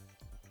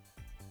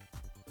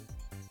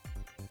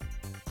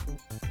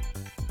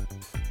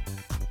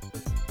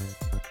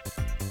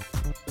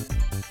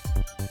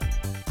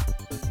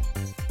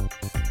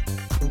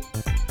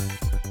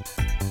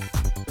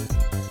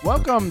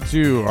Welcome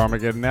to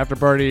Armageddon After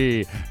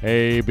Party,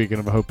 a beacon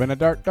of hope in a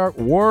dark, dark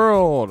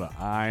world.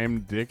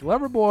 I'm Dick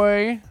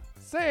Loverboy,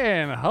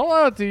 saying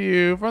hello to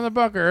you from the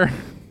bunker,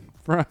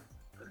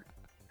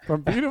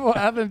 from beautiful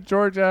Athens,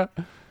 Georgia.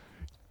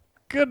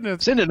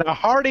 Goodness. Sending a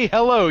hearty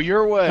hello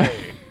your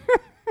way.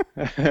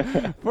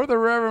 For the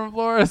Reverend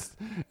Florist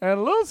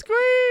and Lil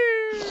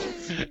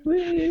Squeeze.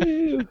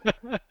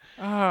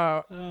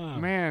 Oh,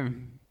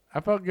 man. I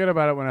felt good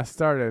about it when I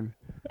started.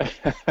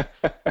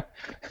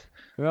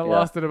 And I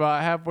lost it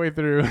about halfway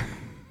through.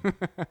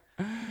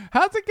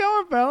 How's it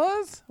going,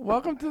 fellas?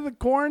 Welcome to the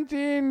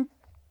quarantine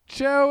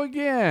show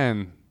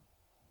again.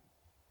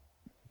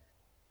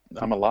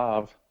 I'm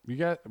alive.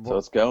 So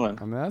it's going.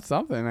 I mean, that's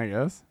something, I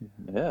guess.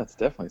 Yeah, it's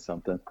definitely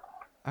something.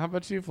 How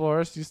about you,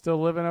 Florist? You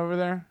still living over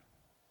there?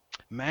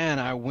 Man,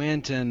 I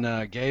went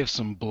and gave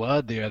some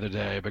blood the other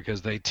day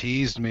because they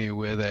teased me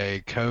with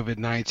a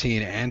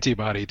COVID-19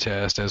 antibody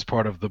test as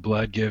part of the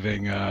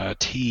blood-giving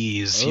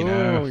tease, you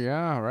know? Oh,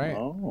 yeah, right.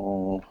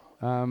 Oh.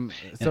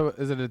 So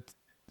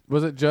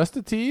was it just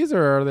a tease,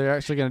 or are they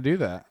actually going to do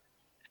that?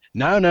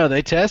 No,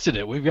 they tested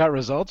it. We've got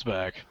results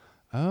back.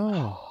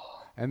 Oh.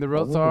 And the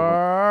results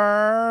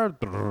are...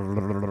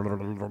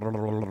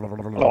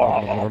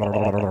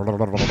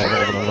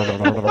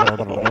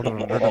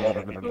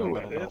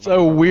 It's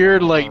a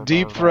weird, like,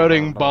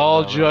 deep-throating,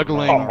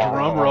 ball-juggling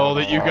drum roll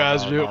that you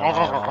guys do.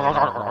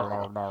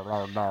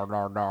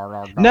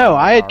 No,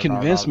 I had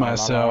convinced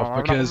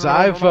myself because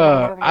I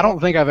don't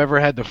think I've ever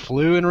had the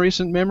flu in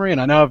recent memory, and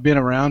I know I've been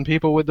around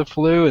people with the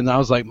flu, and I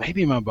was like,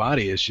 maybe my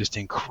body is just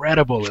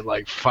incredible at,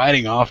 like,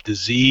 fighting off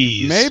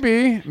disease.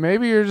 Maybe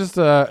you're just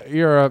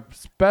you're a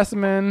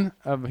specimen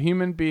of a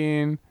human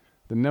being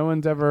that no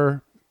one's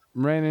ever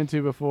ran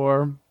into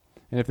before,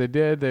 and if they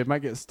did, they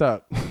might get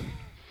stuck.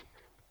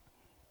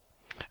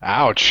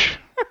 Ouch.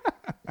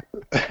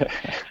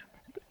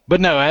 But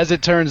no, as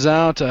it turns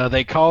out,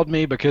 they called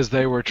me because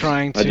they were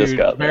trying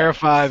to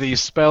verify the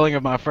spelling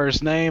of my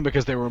first name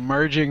because they were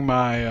merging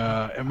my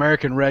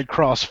American Red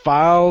Cross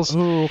files.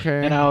 Ooh,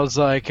 okay. And I was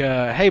like,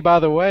 hey, by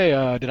the way,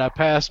 did I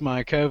pass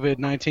my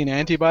COVID-19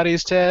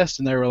 antibodies test?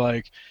 And they were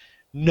like,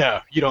 no,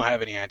 you don't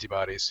have any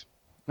antibodies.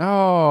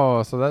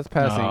 Oh, so that's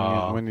passing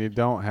when you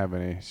don't have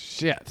any.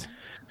 Shit.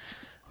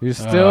 You're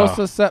still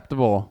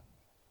susceptible.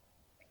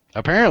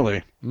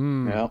 Apparently.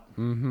 Yeah.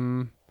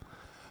 Mm-hmm.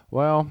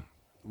 Well,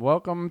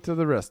 welcome to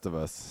the rest of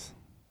us.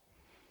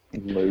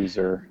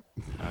 Loser.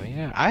 Oh,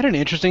 yeah. I had an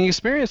interesting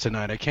experience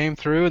tonight. I came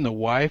through, and the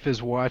wife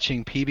is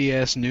watching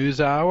PBS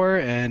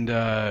NewsHour,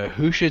 and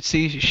who should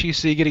she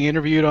see getting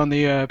interviewed on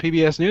the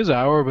PBS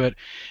NewsHour but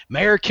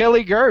Mayor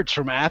Kelly Girtz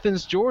from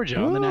Athens, Georgia,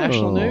 on the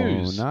national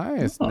news.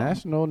 Nice. Oh.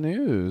 National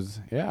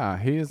news. Yeah,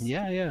 he's...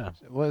 Yeah.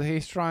 Well,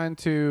 he's trying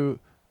to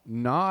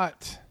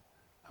not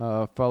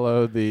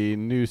follow the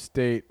new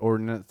state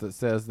ordinance that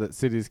says that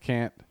cities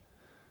can't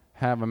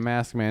have a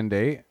mask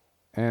mandate.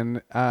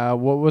 And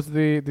what was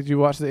did you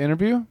watch the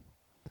interview?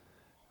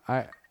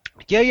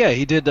 Yeah,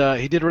 he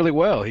did really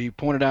well. He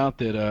pointed out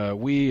that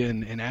we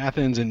in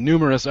Athens and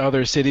numerous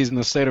other cities in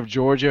the state of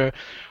Georgia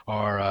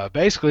are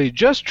basically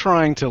just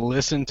trying to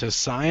listen to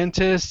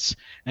scientists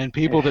and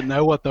people that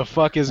know what the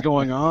fuck is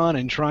going on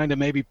and trying to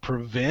maybe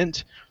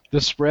prevent the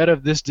spread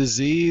of this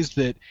disease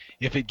that,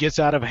 if it gets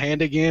out of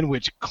hand again,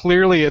 which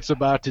clearly it's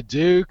about to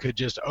do, could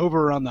just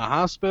overrun the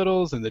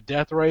hospitals and the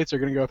death rates are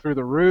going to go through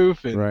the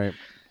roof. And, right.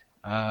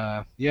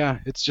 Yeah,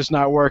 it's just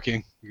not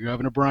working.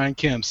 Governor Brian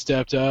Kemp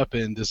stepped up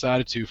and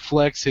decided to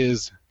flex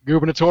his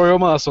gubernatorial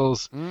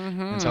muscles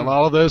and tell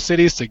all of those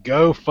cities to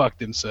go fuck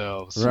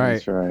themselves. Right.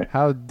 That's right.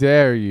 How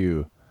dare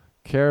you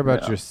care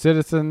about your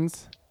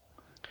citizens?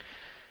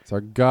 It's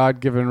our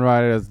God-given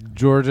right as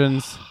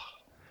Georgians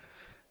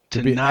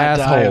to be not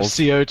assholes.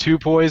 Die of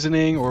CO2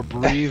 poisoning or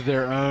breathe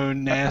their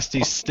own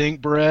nasty stink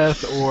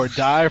breath or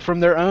die from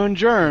their own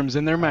germs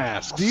in their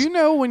masks. Do you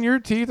know when your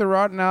teeth are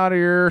rotting out of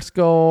your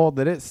skull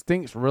that it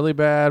stinks really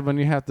bad when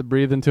you have to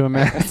breathe into a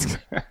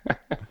mask?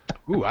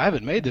 Ooh, I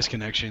haven't made this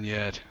connection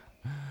yet.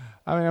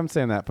 I mean, I'm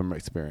saying that from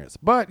experience.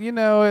 But,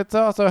 it's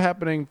also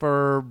happening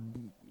for,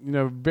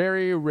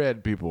 very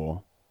red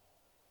people.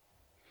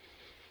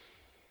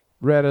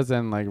 Red as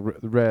in, like,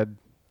 red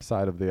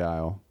side of the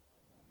aisle.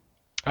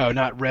 Oh,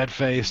 not red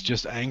face,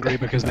 just angry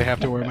because they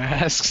have to wear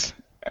masks?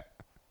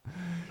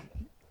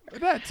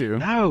 That too.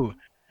 No.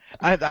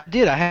 I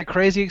did. I had a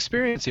crazy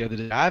experience the other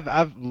day.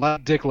 I've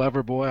like Dick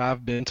Loverboy,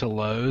 I've been to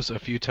Lowe's a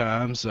few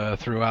times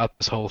throughout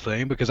this whole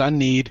thing because I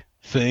need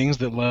things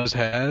that Lowe's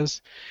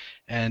has.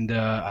 And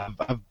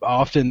I've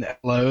often at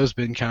Lowe's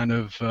been kind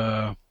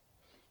of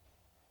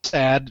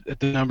sad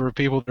at the number of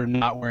people that are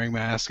not wearing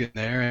masks in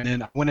there. And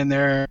then I went in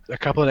there a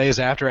couple of days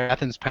after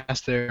Athens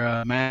passed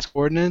their mask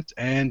ordinance,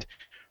 and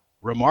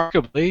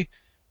remarkably,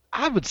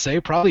 I would say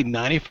probably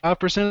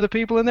 95% of the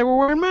people in there were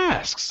wearing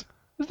masks.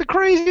 It's the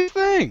craziest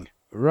thing.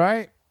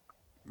 Right.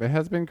 It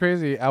has been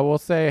crazy. I will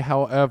say,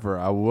 however,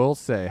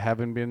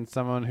 having been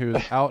someone who's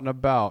out and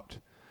about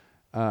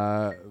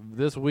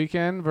this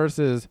weekend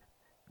versus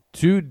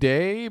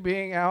today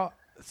being out,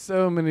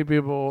 so many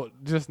people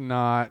just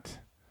not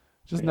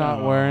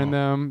wearing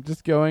them,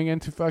 just going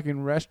into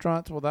fucking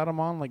restaurants without them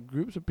on, like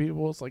groups of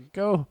people. It's like,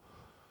 go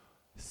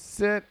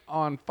sit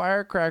on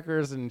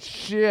firecrackers and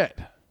shit.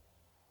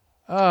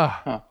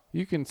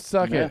 You can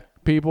suck it,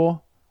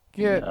 people.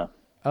 Get out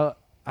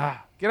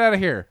of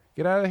here.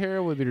 Get out of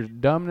here with your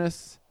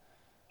dumbness.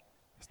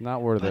 It's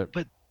not worth it.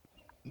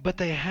 But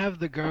they have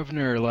the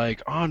governor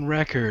like on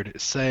record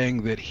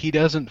saying that he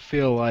doesn't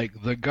feel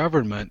like the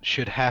government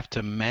should have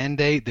to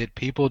mandate that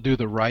people do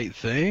the right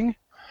thing.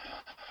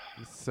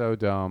 It's so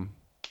dumb.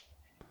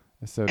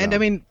 I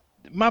mean,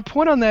 my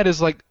point on that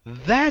is like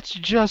that's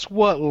just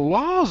what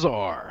laws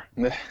are.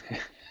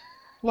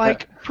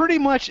 Like pretty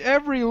much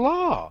every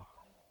law.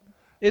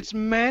 It's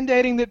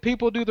mandating that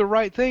people do the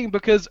right thing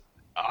because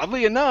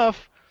oddly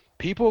enough,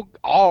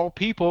 all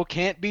people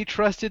can't be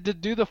trusted to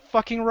do the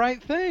fucking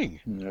right thing.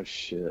 No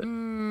shit.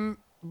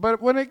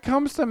 But when it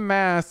comes to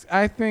masks,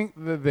 I think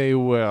that they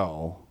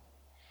will.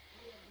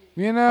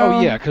 You know?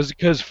 Oh, yeah,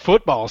 because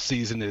football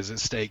season is at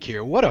stake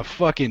here. What a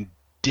fucking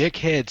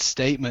dickhead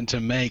statement to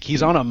make.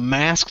 He's on a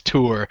mask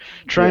tour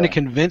trying to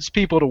convince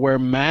people to wear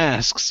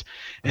masks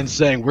and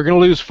saying, we're going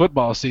to lose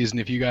football season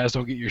if you guys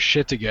don't get your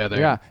shit together.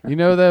 Yeah, you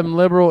know them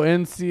liberal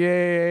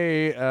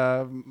NCAA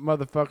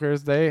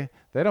motherfuckers, they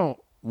don't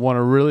want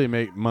to really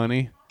make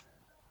money.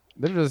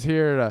 They're just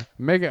here to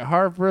make it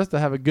hard for us to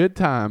have a good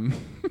time.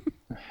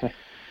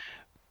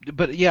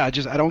 But yeah, I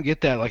don't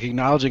get that. Like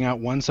acknowledging out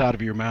one side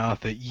of your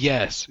mouth that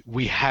yes,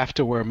 we have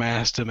to wear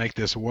masks to make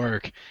this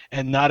work,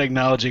 and not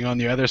acknowledging on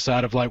the other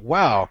side of like,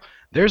 wow,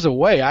 there's a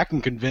way I can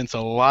convince a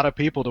lot of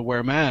people to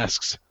wear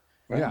masks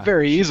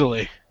very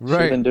easily.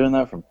 Right. She's been doing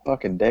that from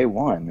fucking day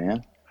one,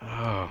 man.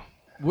 Oh.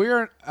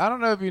 I don't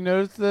know if you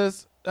noticed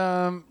this,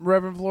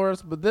 Reverend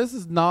Flores, but this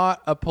is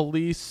not a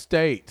police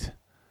state.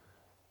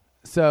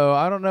 So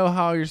I don't know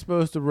how you're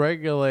supposed to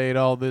regulate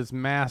all this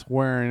mask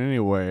wearing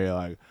anyway.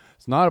 Like,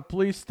 it's not a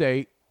police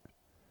state.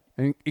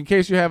 In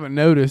case you haven't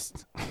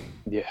noticed.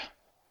 Yeah.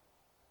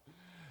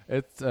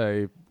 It's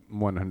a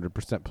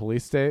 100%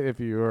 police state if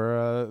you're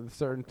a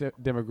certain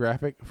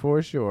demographic,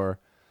 for sure.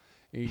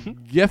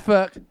 You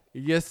fuck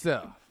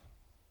yourself.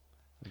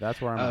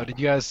 That's where I'm at. Did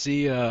you guys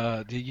see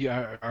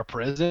our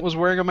president was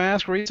wearing a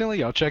mask recently?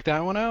 Y'all check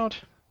that one out?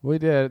 We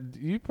did.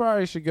 You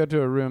probably should go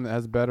to a room that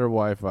has better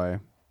Wi-Fi.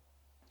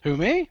 Who,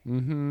 me?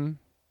 Mm-hmm.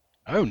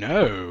 Oh,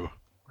 no.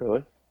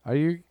 Really? Are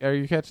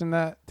you catching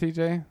that,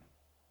 TJ?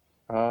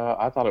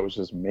 I thought it was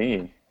just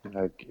me.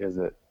 Like, is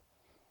it?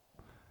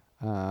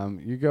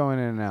 You're going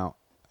in and out.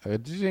 Oh,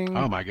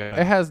 my God.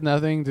 It has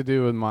nothing to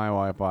do with my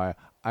Wi-Fi.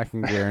 I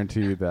can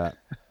guarantee you that.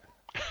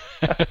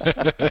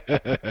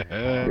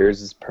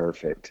 Yours is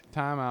perfect.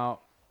 Time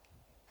out.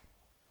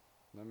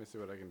 Let me see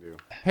what I can do.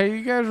 Hey,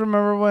 you guys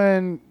remember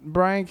when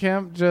Brian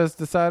Kemp just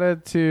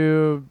decided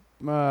to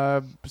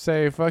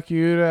say fuck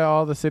you to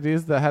all the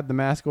cities that had the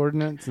mask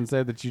ordinance and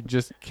say that you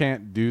just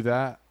can't do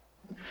that?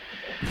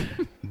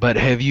 But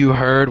have you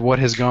heard what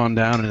has gone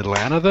down in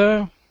Atlanta,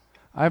 though?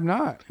 I've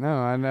not. No,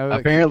 I know.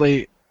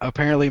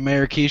 Apparently,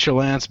 Mayor Keisha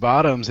Lance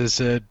Bottoms has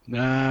said,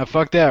 "Nah,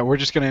 fuck that. We're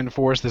just going to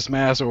enforce this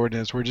mask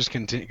ordinance. We're just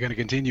going to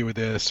continue with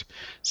this."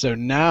 So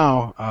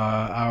now,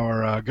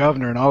 our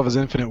governor, in all of his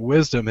infinite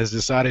wisdom, has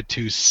decided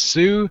to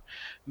sue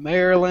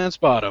Mayor Lance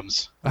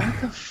Bottoms.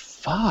 What the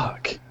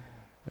fuck?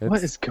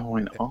 What is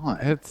going on?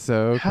 It's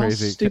so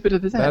crazy. How stupid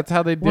is that? That's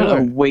how they do it. What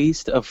it. a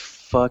waste of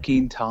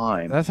fucking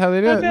time. That's how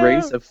they do it. A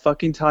waste of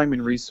fucking time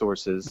and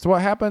resources. It's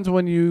what happens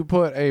when you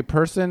put a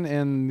person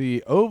in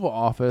the Oval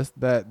Office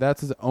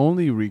that's his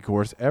only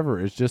recourse ever,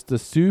 is just to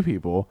sue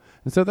people.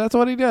 And so that's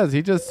what he does.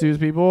 He just sues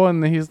people,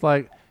 and he's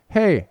like,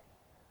 hey,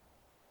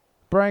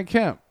 Brian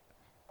Kemp,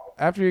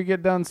 after you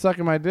get done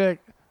sucking my dick,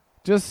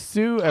 just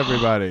sue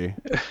everybody.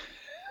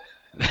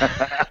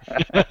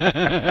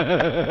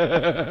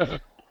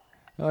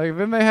 Like,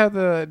 then they have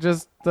to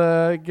just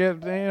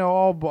get,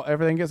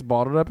 everything gets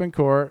bottled up in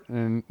court,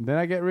 and then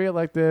I get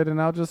reelected,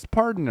 and I'll just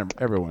pardon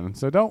everyone.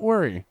 So don't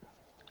worry.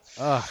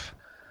 Ugh.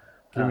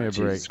 Give me a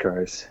break. Jesus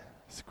Christ.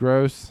 It's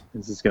gross.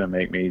 This is going to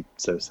make me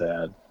so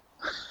sad.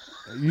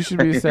 You should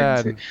be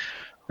sad.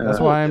 That's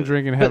why I'm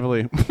drinking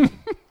heavily.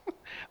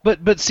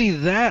 But see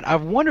that,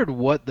 I've wondered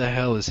what the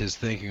hell is his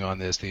thinking on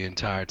this the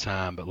entire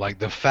time. But like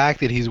the fact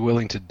that he's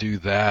willing to do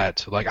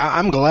that, like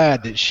I'm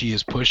glad that she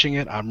is pushing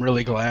it. I'm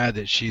really glad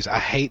that I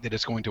hate that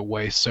it's going to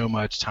waste so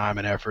much time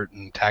and effort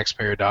and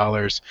taxpayer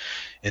dollars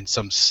in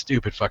some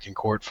stupid fucking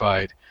court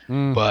fight.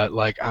 But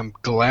like I'm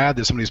glad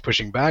that somebody's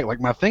pushing back. Like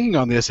my thinking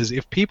on this is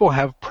if people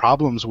have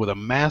problems with a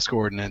mask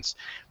ordinance,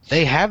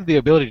 they have the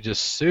ability to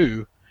just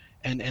sue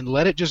and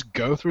let it just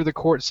go through the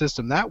court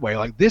system that way.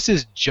 Like, this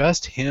is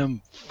just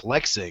him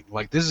flexing.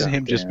 Like, this is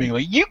him just being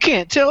like, you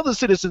can't tell the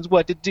citizens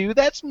what to do.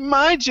 That's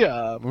my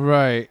job.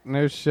 Right.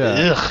 No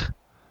shit.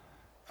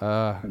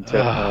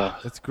 Ugh.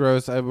 It's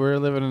gross. We're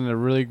living in a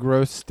really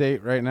gross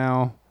state right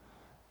now.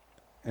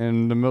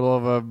 in the middle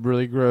of a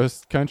really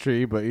gross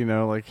country, but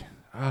like,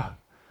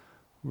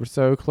 we're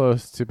so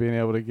close to being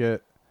able to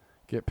get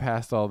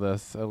past all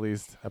this. At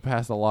least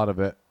past a lot of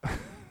it.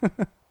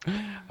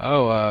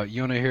 Oh,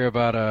 you want to hear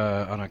about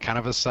on a kind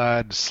of a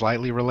side,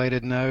 slightly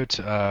related note,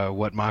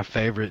 what my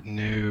favorite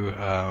new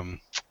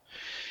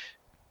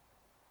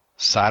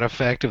side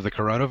effect of the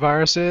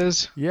coronavirus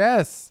is?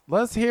 Yes,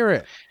 let's hear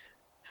it.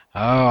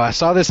 Oh, I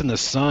saw this in The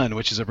Sun,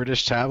 which is a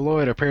British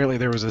tabloid. Apparently,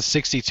 there was a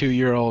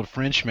 62-year-old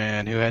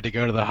Frenchman who had to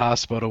go to the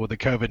hospital with the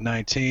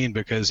COVID-19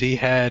 because he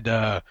had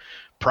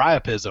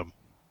priapism.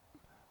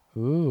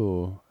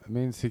 Ooh, it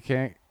means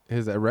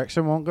his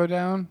erection won't go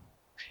down?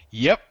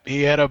 Yep,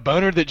 he had a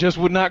boner that just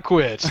would not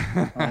quit.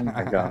 Oh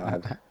my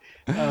God.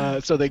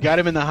 So they got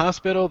him in the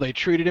hospital. They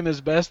treated him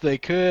as best they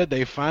could.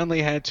 They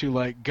finally had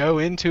to go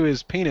into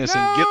his penis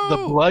and get the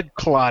blood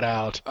clot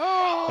out.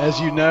 Oh!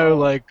 As you know,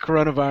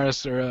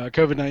 coronavirus or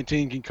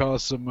COVID-19 can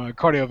cause some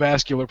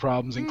cardiovascular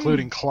problems,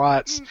 including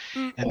clots.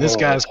 And this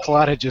guy's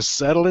clot had just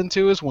settled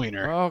into his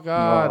wiener. Oh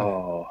God.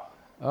 Oh.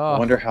 Oh. I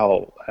wonder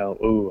how.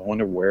 Ooh, I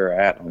wonder where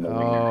at on the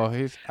wiener. Oh,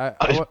 he's.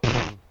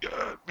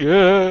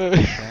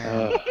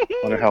 Yeah.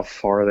 Wonder how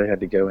far they had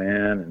to go in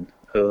and.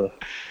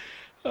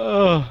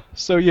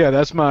 So yeah,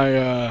 that's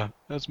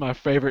my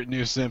favorite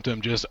new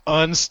symptom, just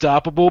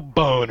unstoppable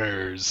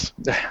boners.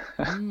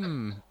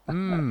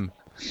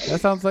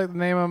 That sounds like the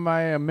name of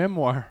my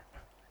memoir.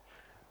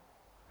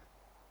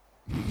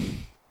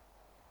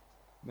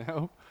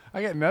 No,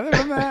 I get nothing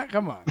from that.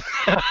 Come on.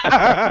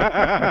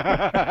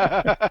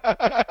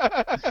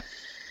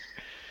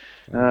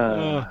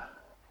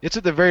 It's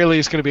at the very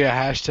least going to be a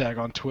hashtag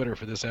on Twitter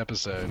for this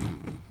episode.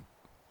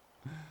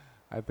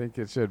 I think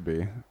it should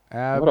be.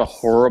 What a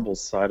horrible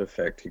side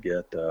effect to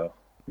get, though.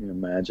 Can you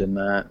imagine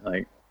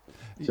that?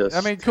 Just.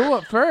 I mean, cool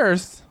at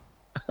first.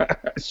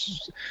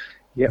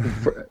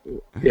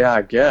 Yeah,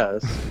 I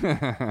guess.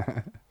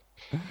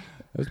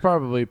 It's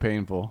probably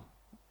painful.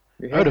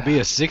 Yeah. Oh, to be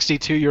a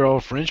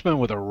 62-year-old Frenchman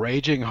with a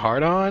raging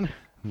heart-on?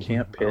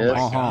 Can't piss.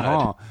 my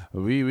God.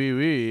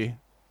 Oui.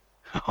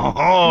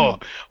 Oh,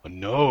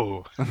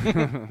 no.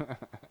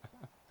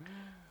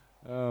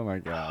 Oh my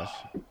gosh.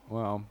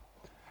 Well,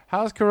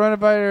 how's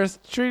coronavirus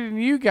treating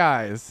you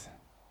guys?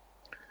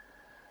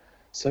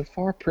 So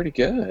far, pretty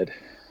good.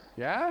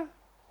 Yeah?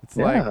 It's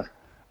Yeah.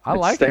 I It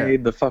like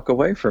stayed it. the fuck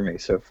away from me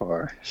so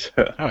far. So,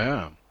 Oh,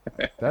 yeah.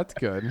 That's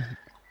good.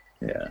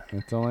 yeah.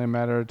 It's only a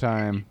matter of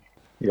time.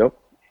 Yep.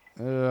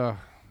 Ugh.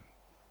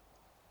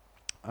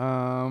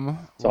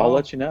 So I'll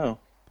let you know.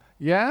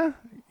 Yeah?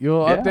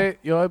 You'll Yeah.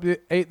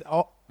 update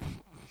all.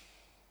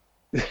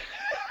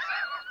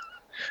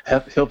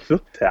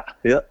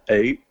 Yeah.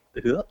 8.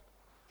 Yeah.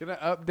 Gonna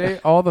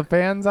update all the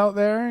fans out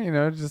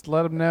there, just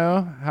let them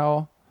know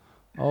how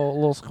old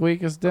little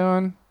Squeak is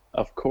doing.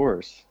 Of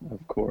course.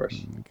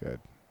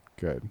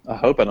 Good. I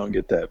hope I don't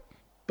get that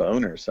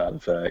boner side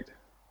effect.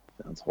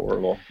 Sounds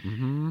horrible.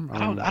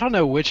 I don't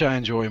know which I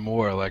enjoy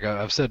more. Like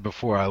I've said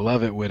before, I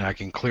love it when I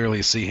can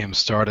clearly see him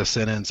start a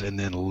sentence and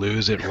then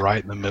lose it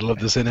right in the middle of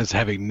the sentence,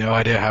 having no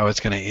idea how it's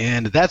going to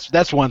end.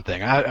 That's one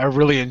thing. I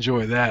really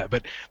enjoy that.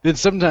 But then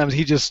sometimes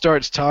he just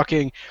starts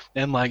talking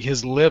and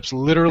his lips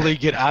literally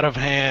get out of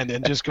hand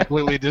and just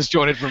completely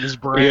disjointed from his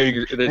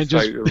brain.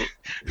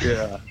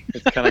 Yeah,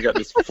 it's kind of got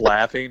this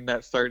flapping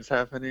that starts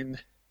happening.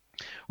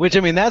 Which, I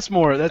mean, that's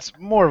more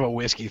of a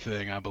whiskey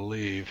thing, I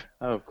believe.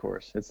 Oh, of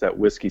course. It's that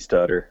whiskey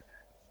stutter.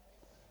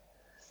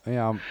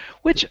 Yeah.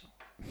 Which,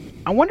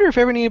 I wonder if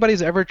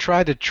anybody's ever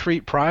tried to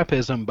treat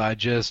priapism by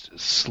just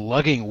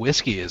slugging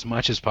whiskey as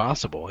much as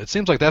possible. It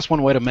seems like that's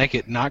one way to make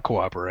it not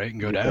cooperate and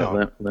go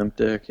down. Limp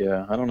dick,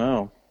 yeah. I don't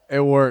know.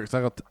 It works.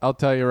 I'll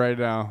tell you right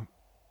now.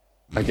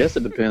 I guess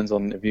it depends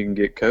on if you can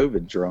get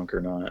COVID drunk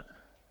or not.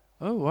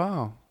 Oh,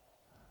 wow.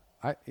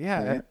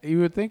 You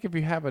would think if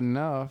you have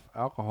enough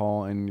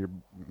alcohol in your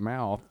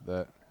mouth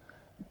that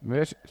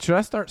should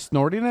I start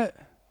snorting it?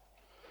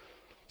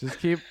 Just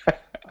keep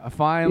a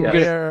fine Yes.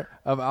 layer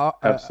of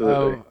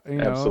Absolutely.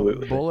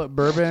 Absolutely. bullet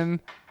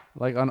bourbon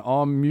on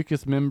all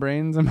mucous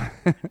membranes in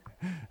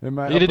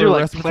my, You need to do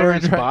like respiratory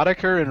Clarence tract.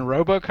 Boddicker in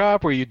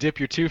RoboCop, where you dip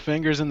your two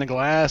fingers in the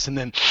glass and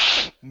then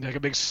take a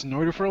big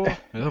snorter for a while.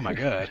 Oh my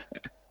God!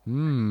 I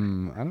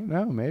don't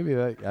know. Maybe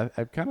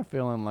I'm kind of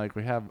feeling like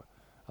we have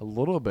a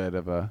little bit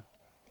of a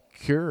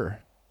cure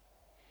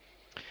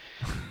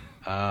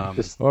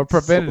Just or a little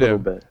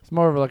preventative. bit. It's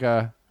more of like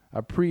a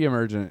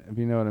pre-emergent, if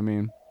you know what I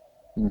mean.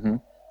 I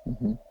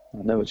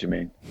know what you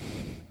mean.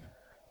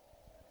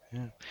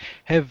 Yeah.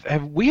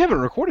 We haven't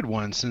recorded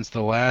one since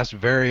the last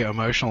very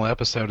emotional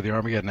episode of the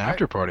Armageddon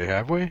After Party,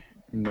 have we?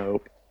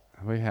 Nope.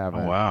 We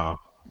haven't. Oh wow!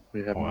 We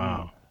haven't.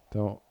 Wow.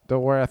 Don't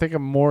worry. I think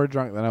I'm more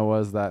drunk than I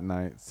was that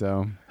night.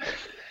 So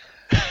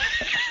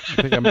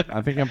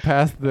I think I'm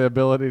past the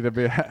ability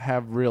to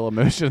have real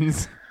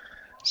emotions.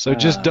 So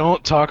just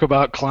don't talk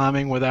about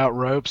climbing without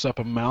ropes up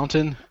a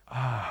mountain.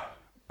 I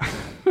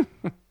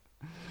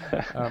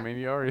mean,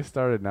 you already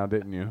started now,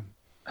 didn't you?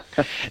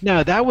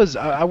 No, that was,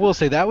 I will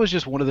say that was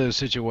just one of those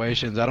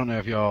situations. I don't know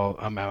if y'all,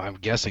 I'm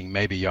guessing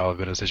maybe y'all have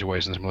been in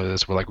situations similar to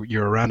this where like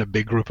you're around a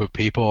big group of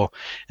people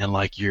and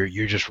like you're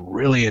just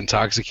really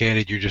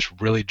intoxicated, you're just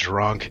really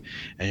drunk,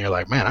 and you're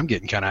like, man, I'm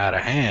getting kind of out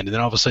of hand. And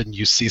then all of a sudden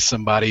you see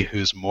somebody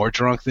who's more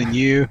drunk than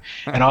you,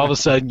 and all of a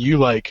sudden you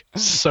like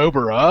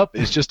sober up.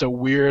 It's just a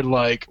weird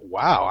like,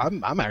 wow,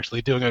 I'm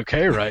actually doing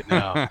okay right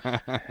now.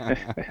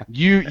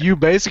 You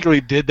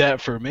basically did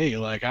that for me.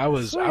 Like I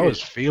was Sweet.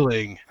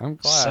 feeling I'm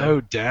glad.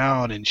 so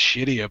down and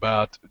shitty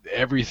about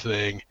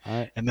everything,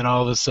 and then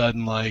all of a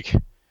sudden like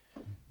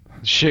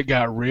shit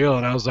got real,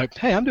 and I was like,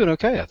 hey, I'm doing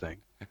okay, I think.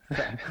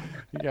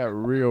 You got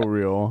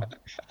real.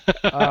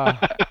 Uh,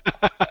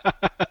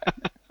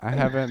 I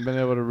haven't been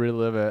able to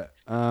relive it.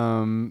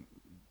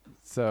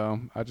 So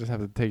I just have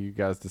to take you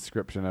guys'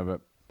 description of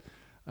it.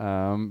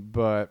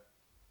 But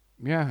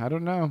yeah, I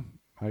don't know.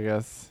 I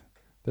guess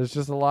there's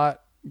just a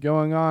lot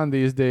going on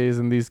these days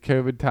in these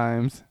COVID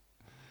times.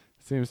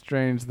 Seems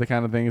strange the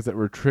kind of things that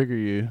would trigger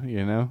you,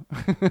 you know?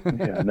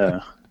 Yeah,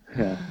 no.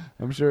 Yeah.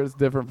 I'm sure it's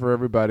different for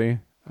everybody.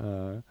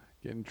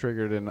 Getting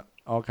triggered in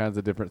all kinds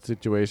of different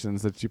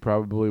situations that you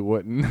probably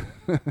wouldn't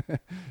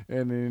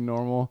in any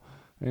normal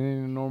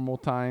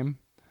time.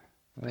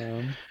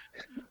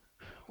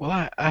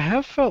 Well, I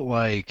have felt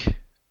like,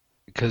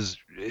 because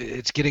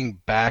it's getting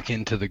back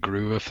into the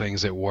groove of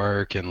things at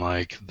work, and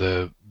like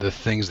the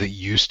things that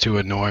used to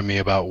annoy me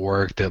about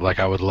work that like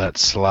I would let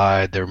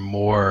slide, they're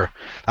more,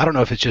 I don't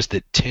know if it's just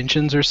that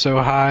tensions are so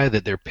high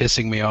that they're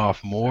pissing me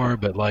off more,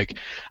 but like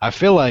I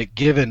feel like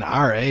given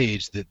our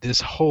age that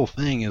this whole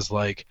thing is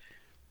like,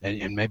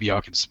 and maybe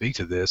y'all can speak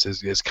to this,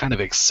 is kind of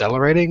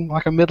accelerating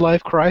like a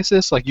midlife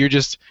crisis. Like you're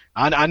just,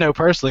 I know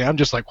personally, I'm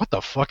just like, what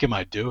the fuck am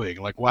I doing?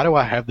 Like, why do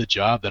I have the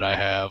job that I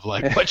have?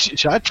 Like, what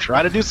should I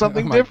try to do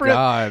something Oh my different?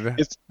 God.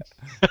 It's,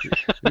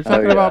 You're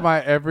talking yeah. about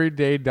my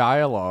everyday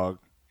dialogue.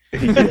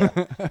 Yeah.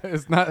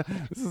 This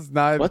is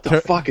not What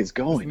the fuck is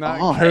going not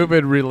on?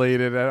 COVID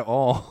related at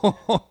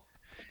all.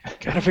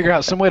 gotta figure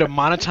out some way to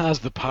monetize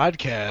the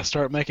podcast,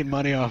 start making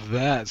money off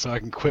that, so I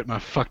can quit my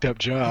fucked up I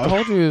job.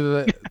 told you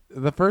that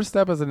the first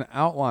step is an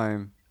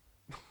outline.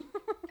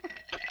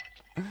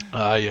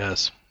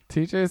 Yes.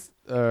 TJ's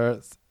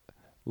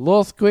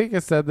Lil Squeak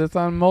has said this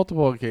on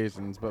multiple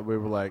occasions, but we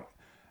were like,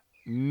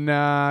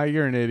 nah,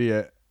 you're an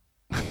idiot.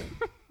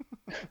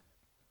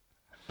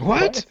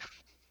 What?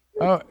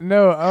 Oh,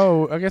 no.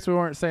 Oh, I guess we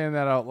weren't saying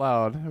that out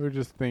loud. We were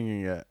just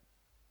thinking it.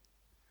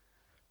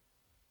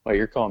 Wait,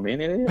 you're calling me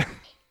an idiot?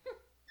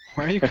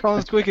 Why are you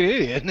calling Squeak an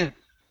idiot?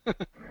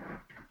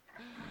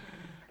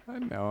 I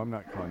know, I'm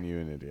not calling you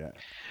an idiot.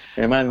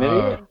 Am I an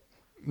idiot?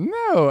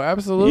 No,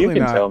 absolutely You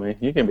can not. tell me.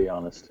 You can be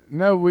honest.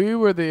 No, we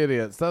were the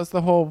idiots. That's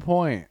the whole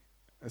point.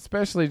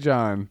 Especially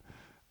John.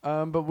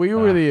 But we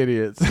were the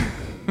idiots.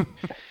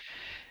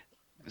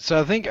 So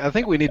I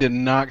think we need to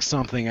knock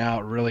something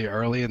out really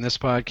early in this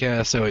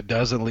podcast so it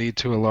doesn't lead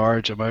to a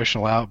large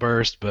emotional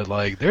outburst. But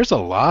like, there's a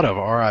lot of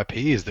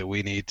RIPs that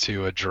we need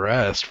to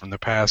address from the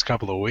past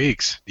couple of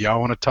weeks. Do y'all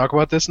want to talk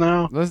about this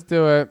now? Let's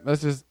do it.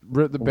 Let's just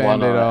rip the Why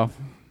Band-Aid not? off.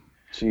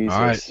 Jesus.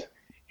 All right.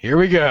 Here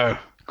we go.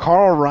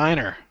 Carl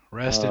Reiner,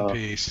 rest in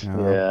peace.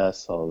 Yeah, I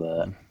saw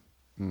that.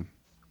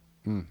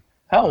 How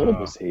How old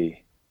was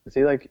he? Was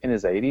he like in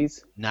his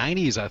 80s?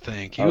 90s, I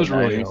think. He Oh, was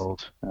really 90s?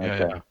 old. Okay.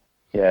 Yeah.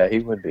 Yeah, he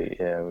would be.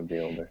 Yeah, he would be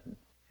older.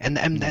 And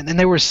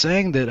they were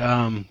saying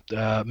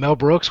that Mel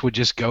Brooks would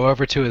just go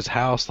over to his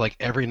house like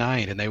every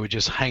night, and they would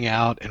just hang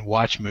out and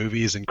watch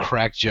movies and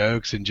crack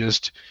jokes and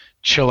just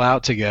chill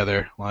out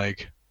together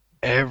like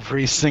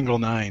every single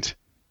night.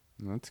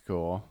 That's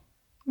cool.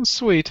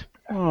 Sweet.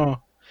 Oh,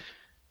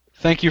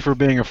 thank you for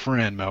being a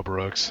friend, Mel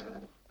Brooks.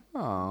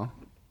 Oh.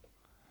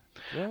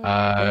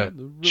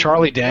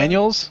 Charlie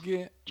Daniels.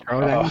 Charlie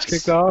Daniels Oh,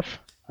 kicked off.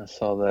 I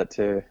saw that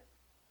too.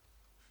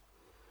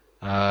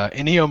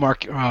 Ennio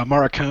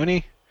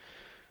Morricone.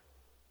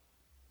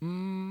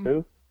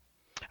 Who?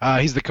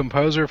 He's the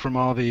composer from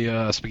all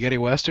the spaghetti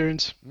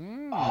westerns.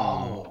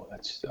 Oh,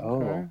 that's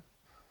Okay.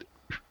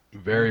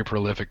 Very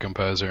prolific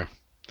composer.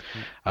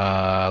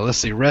 Let's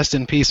see. Rest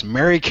in peace,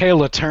 Mary Kay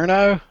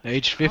Letourneau,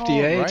 age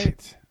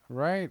 58.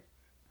 Right.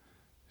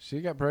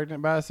 She got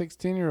pregnant by a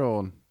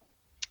 16-year-old.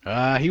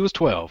 He was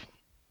 12.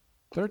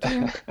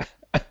 13?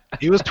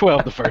 He was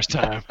 12 the first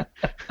time.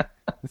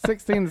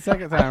 16 the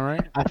second time,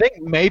 right? I think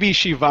maybe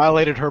she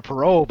violated her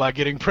parole by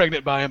getting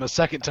pregnant by him a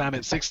second time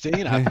at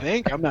 16. I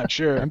think. I'm not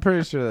sure. I'm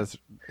pretty sure that's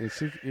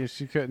if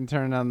she couldn't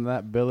turn on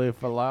that Billy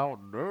Fallout.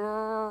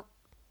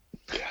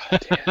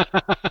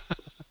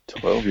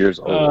 12 years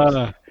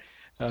old.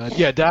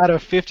 Yeah, died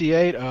of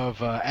 58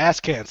 of ass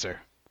cancer.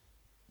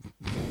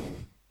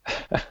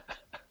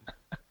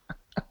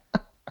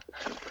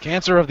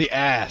 Cancer of the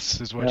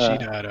ass is what she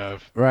died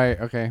of. Right.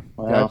 Okay.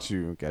 Well, got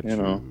you. you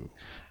know.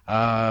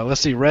 Let's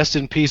see. Rest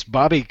in peace,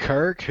 Bobby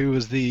Kirk, who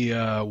was the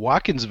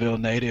Watkinsville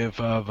native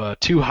of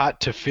Too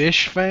Hot to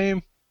Fish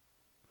fame.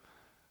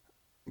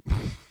 I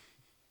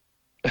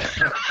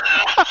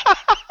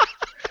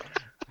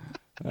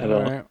don't-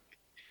 All right.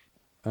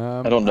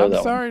 I don't know I'm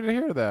that sorry to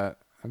hear that.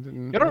 I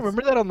didn't. You don't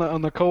remember that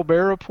on the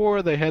Colbert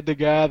Report? They had the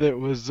guy that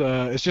was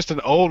it's just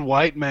an old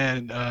white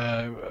man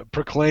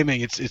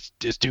proclaiming it's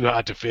too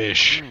hot to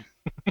fish.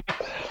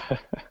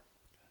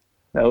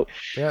 Nope.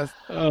 Yes.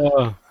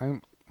 Uh,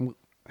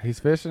 He's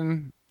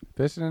fishing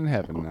in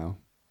heaven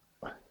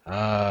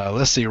now.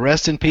 let's see.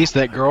 Rest in peace,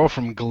 that girl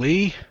from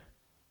Glee.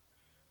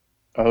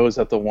 Oh, is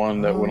that the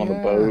one that Oh, went on the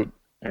yeah. boat?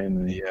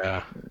 And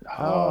Yeah.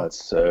 oh,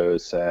 it's so She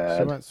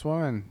sad. went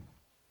swimming.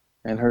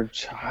 And her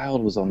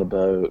child was on the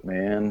boat,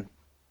 man.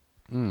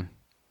 Mm.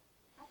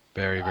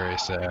 Very, very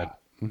sad.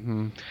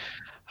 Mm-hmm.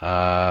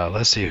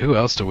 Let's see. Who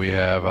else do we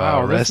have?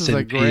 Wow, this rest is in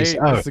a peace. great.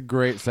 Oh, This is a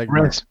great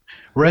segment.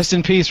 rest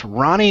in peace,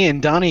 Ronnie and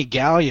Donnie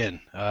Gallion,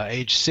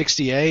 age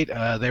 68.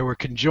 They were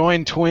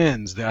conjoined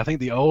twins. I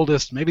think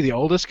maybe the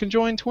oldest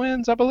conjoined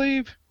twins, I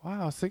believe.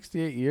 Wow,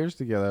 68 years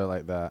together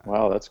like that.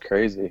 Wow, that's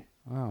crazy.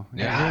 Wow.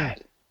 Yeah.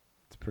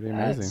 It's pretty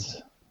amazing.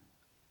 That's-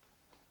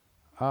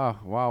 Oh,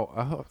 wow.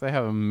 I hope they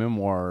have a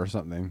memoir or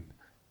something.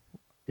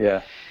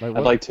 yeah. Like, I'd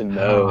what, like to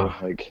know,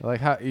 like,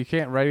 how you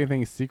can't write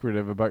anything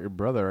secretive about your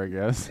brother, I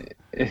guess.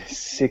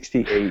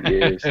 68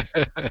 years.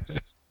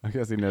 I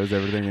guess he knows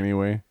everything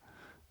anyway.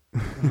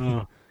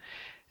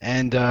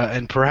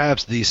 And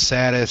perhaps the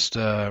saddest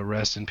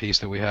rest in peace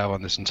that we have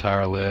on this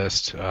entire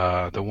list,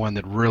 the one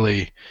that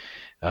really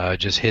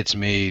just hits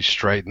me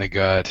straight in the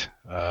gut,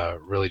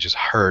 really just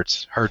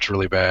hurts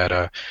really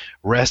bad.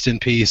 Rest in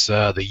peace,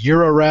 the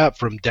Euro rap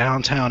from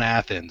downtown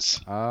Athens.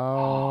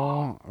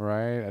 Oh,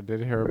 right. I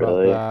did hear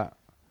Really? about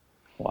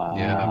that.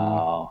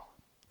 Wow.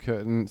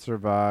 Couldn't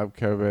survive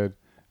COVID.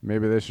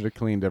 Maybe they should have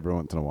cleaned every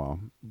once in a while.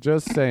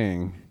 Just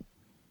saying.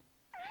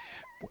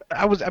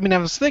 I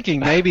was thinking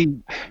maybe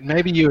you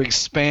maybe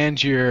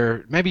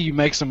you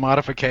make some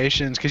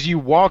modifications because you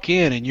walk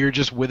in and you're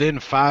just within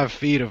 5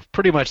 feet of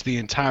pretty much the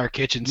entire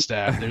kitchen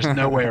staff. There's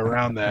no way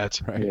around that.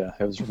 Right. Yeah,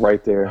 it was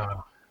right there.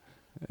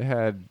 It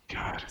had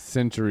God,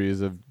 centuries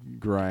of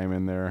grime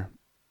in there.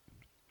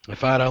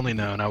 if I'd only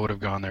known, I would have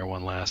gone there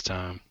one last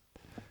time.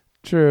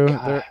 True.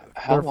 God, Their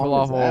how long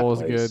was that falafel was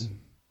place? good.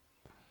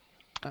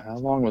 How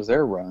long was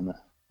their run?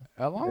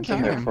 A long It's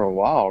been there time. for a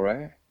while,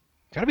 right?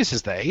 Got to be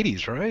since the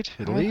 80s, right?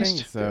 At I least.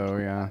 think so,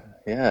 yeah.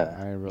 Yeah.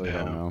 I really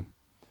Yeah. don't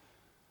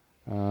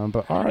know.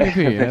 But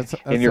R.I.P.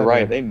 And you're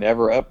right, they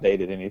never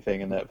updated anything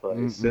in that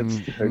place.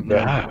 It's like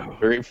the No.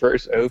 very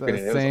first It's the opening.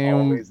 It was same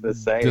always the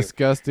same.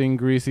 disgusting,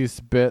 greasy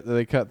spit that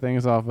they cut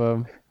things off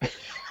of.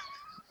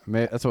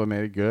 That's what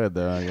made it good,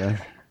 though, I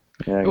guess.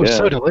 Yeah, It was yeah.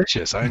 so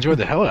delicious. I enjoyed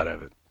the hell out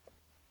of it.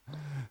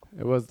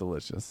 It was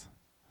delicious.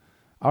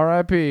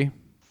 R.I.P.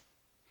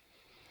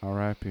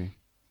 R.I.P.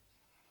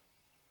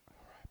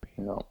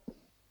 No.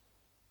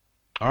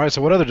 All right,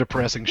 so what other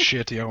depressing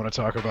shit do you want to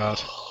talk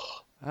about?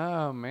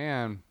 Oh,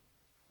 man.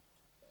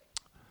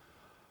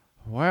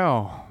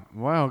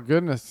 Wow,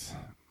 goodness.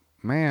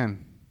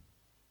 Man.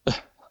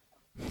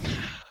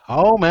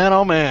 Oh man,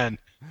 oh man.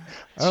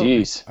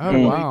 Jeez. Oh,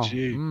 Mm, wow.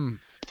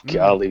 gee.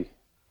 Golly.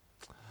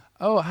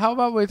 Oh, how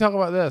about we talk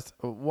about this?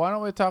 Why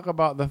don't we talk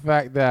about the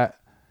fact that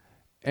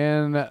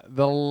in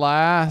the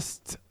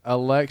last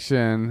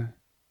election,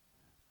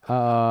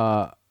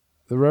 the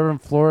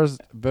Reverend Flores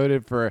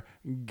voted for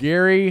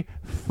Gary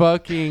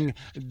fucking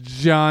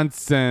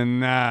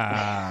Johnson.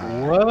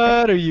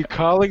 What are you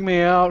calling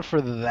me out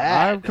for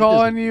that? I'm That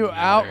calling doesn't you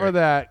out matter. for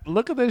that.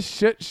 Look at this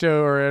shit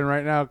show we're in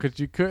right now because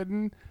you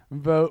couldn't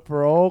vote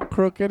for old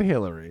crooked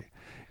Hillary.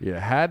 You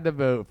had to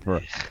vote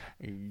for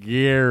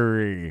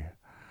Gary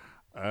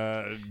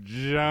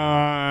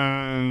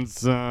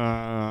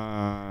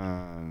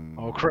Johnson.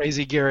 Oh,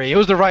 crazy Gary. It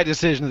was the right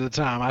decision at the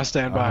time. I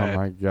stand by Oh it.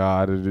 my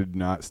God, I did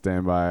not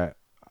stand by it.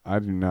 I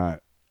do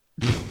not.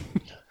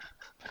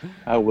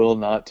 I will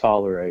not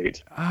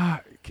tolerate.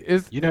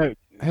 Is You know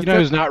has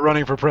who's not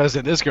running for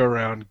president this go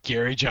around?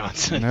 Gary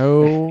Johnson.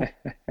 no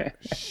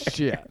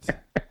shit.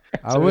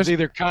 I So wish. it's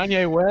either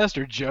Kanye West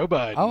or Joe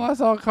Biden. Oh, I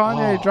saw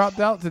Kanye Oh. dropped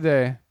out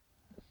today.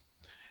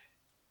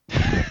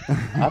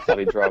 I thought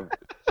he dropped.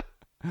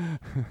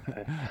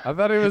 I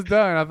thought he was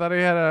done. I thought he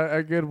had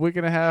a good week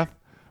and a half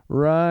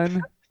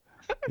run.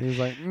 He was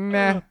like,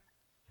 nah.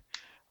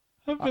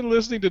 I've been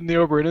listening to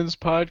Neil Brennan's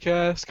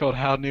podcast called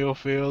How Neil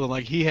Feel, and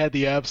like he had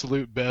the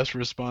absolute best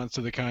response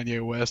to the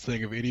Kanye West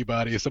thing of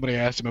anybody. Somebody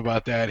asked him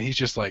about that, and he's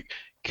just like,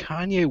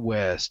 Kanye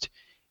West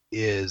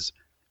is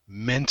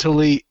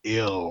mentally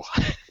ill.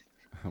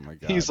 Oh my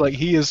God. He's like,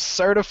 he is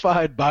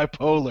certified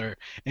bipolar,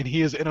 and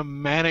he is in a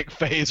manic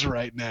phase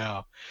right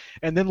now.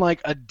 And then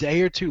like a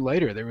day or two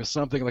later, there was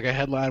something like a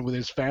headline with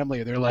his family,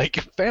 and they're like,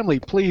 family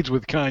pleads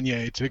with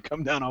Kanye to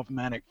come down off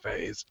manic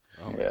phase.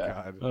 Oh my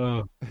Yeah.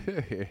 God.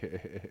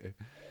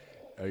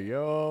 Are you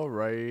all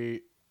right?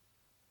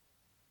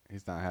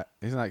 He's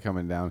not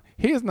coming down.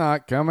 He's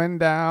not coming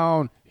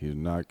down. He's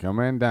not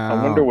coming down.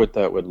 I wonder what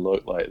that would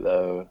look like,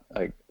 though.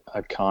 Like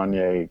a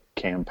Kanye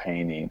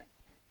campaigning.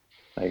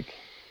 Like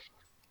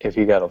if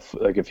he got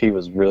if he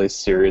was really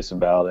serious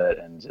about it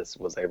and just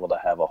was able to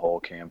have a whole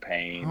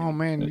campaign. Oh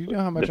man, you know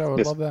how much I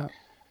would love that.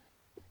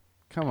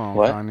 Come on,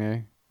 What?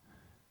 Kanye.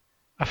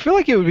 I feel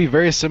like it would be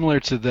very similar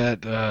to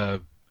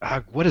that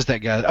what is that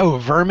guy? Oh,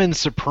 Vermin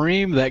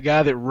Supreme, that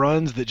guy that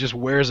runs that just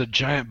wears a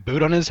giant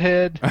boot on his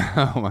head.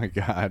 Oh my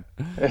God.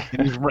 And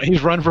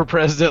he's run for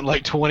president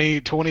like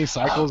 20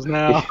 cycles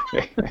now.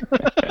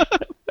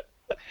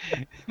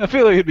 I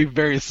feel like it'd be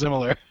very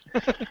similar.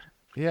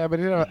 Yeah, but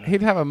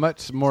he'd have a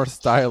much more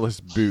stylish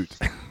boot.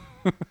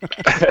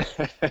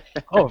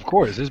 Oh, of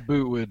course, his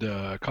boot would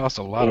cost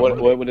a lot of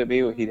money. What would it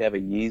be? He'd have a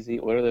Yeezy.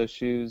 What are those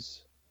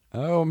shoes?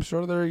 Oh, I'm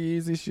sure they're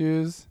Yeezy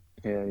shoes.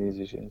 Yeah,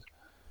 Yeezy shoes.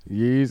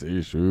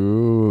 Yeezy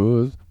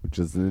Shoes, which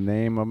is the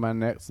name of my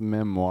next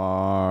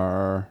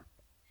memoir.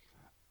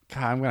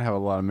 God, I'm gonna have a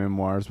lot of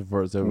memoirs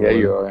before it's over. Yeah,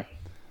 you are.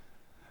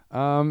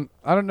 I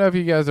don't know if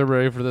you guys are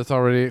ready for this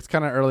already. It's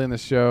kind of early in the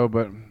show,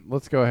 but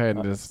let's go ahead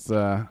and just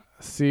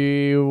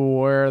see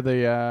where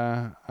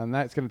the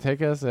night's gonna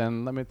take us.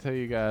 And let me tell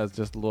you guys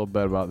just a little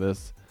bit about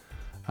this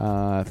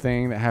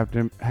thing that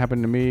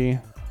happened to me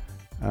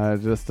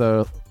just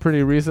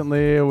pretty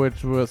recently, which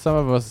some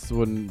of us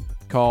wouldn't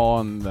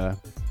call in the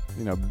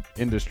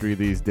industry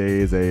these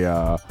days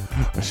a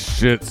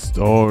shit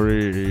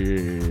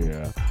story.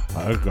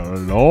 I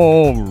can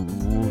all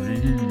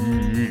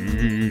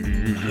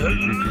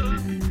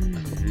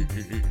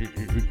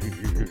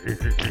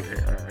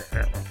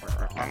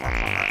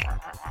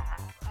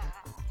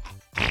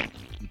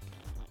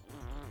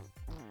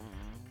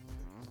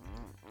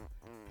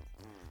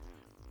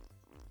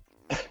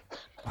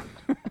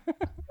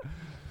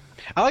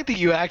I like that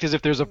you act as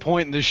if there's a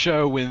point in the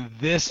show when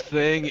this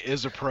thing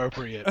is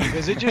appropriate,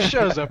 because it just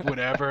shows up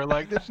whenever.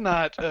 Like it's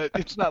not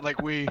like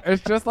we.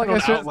 It's just like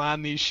don't a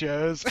outline these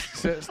shows.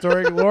 shit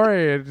story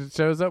glory. It just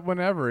shows up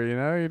whenever.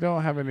 You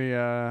don't have any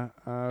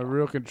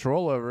real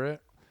control over it.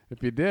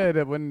 If you did,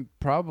 it wouldn't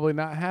probably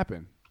not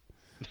happen.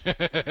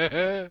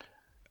 So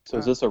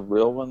is this a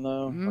real one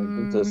though?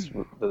 Like,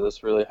 did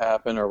this really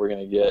happen, or are we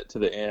gonna get to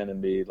the end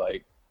and be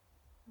like,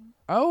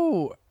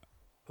 oh,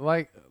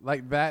 like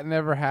that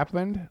never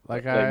happened?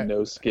 Like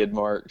no skid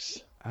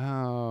marks?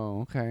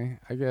 Oh, okay.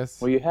 I guess.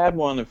 Well, you had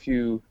one a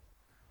few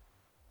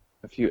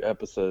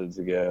episodes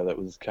ago that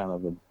was kind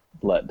of a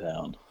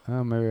letdown.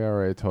 Oh, maybe I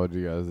already told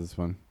you guys this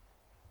one.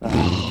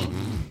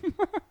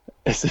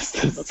 Is this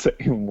the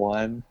same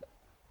one?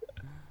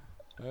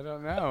 I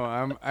don't know.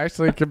 I'm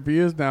actually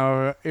confused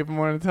now. I even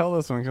want to tell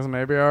this one because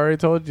maybe I already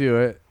told you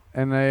it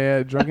in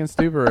a drunken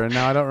stupor, and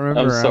now I don't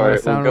remember. I'm sorry.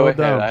 Well, go ahead.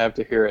 Dumb. I have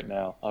to hear it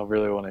now. I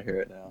really want to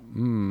hear it now.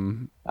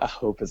 I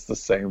hope it's the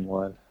same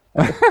one.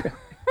 I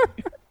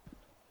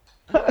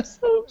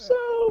hope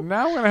so.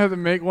 Now I'm gonna have to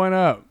make one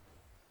up.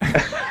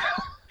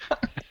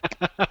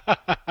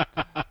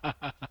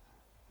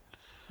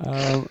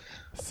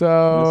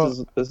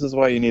 So this is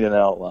why you need an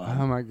outline.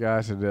 Oh my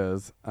gosh, it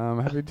is.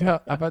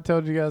 Have I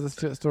told you guys a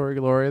shit story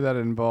glory that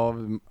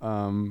involved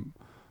one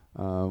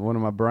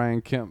of my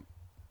Brian Kemp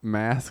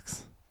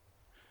masks?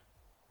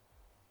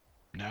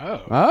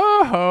 No.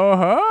 Oh ho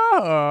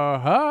ho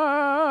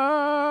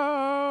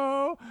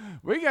ho!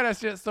 We got a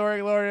shit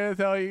story glory to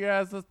tell you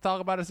guys. Let's talk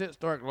about a shit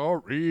story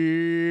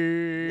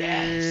glory.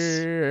 Yes.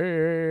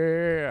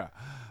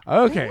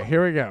 Okay,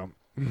 here we go.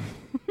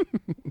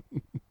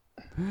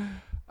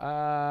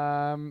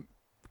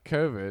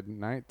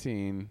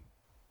 COVID-19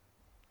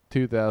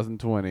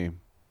 2020.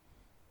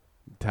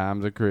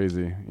 Times are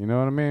crazy. You know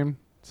what I mean?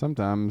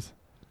 Sometimes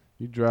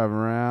you drive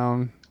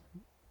around,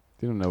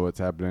 you don't know what's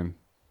happening.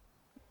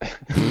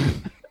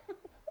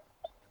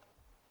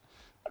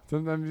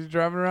 Sometimes you're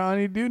driving around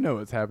and you do know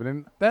what's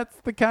happening. That's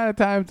the kind of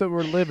times that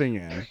we're living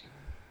in.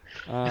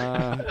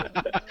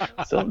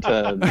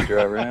 Sometimes you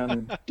drive around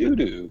and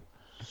doo-doo.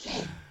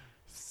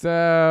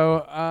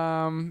 So,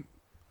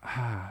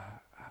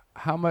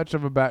 how much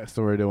of a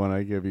backstory do I want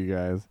to give you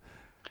guys?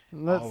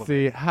 Let's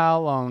see.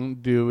 How long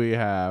do we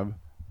have?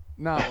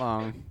 Not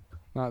long.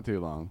 Not too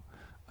long.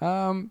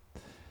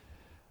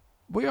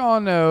 We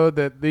all know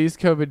that in these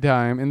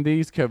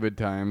COVID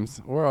times,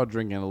 we're all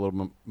drinking a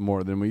little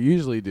more than we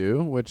usually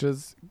do, which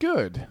is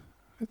good.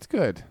 It's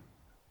good,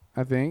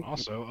 I think.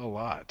 Also a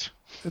lot.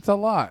 It's a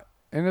lot.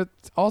 And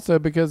it's also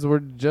because we're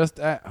just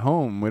at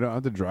home. We don't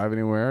have to drive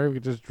anywhere. We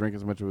can just drink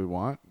as much as we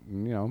want,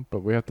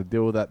 but we have to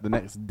deal with that the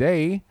next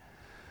day.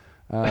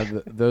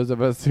 Those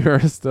of us who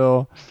are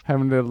still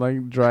having to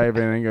drive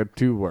in and go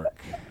to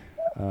work,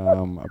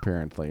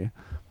 apparently.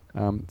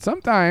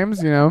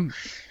 Sometimes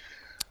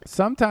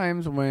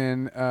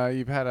when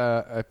you've had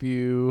a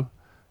few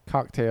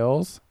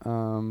cocktails,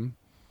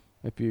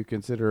 if you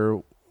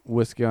consider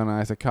whiskey on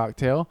ice a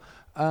cocktail,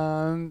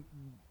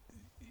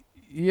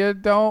 you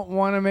don't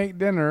want to make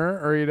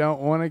dinner, or you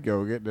don't want to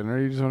go get dinner.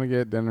 You just want to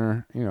get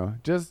dinner,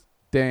 just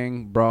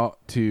dang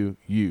brought to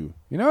you.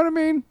 You know what I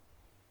mean?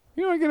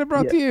 You want to get it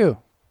brought to you.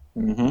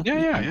 Mm-hmm.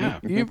 Yeah.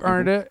 You've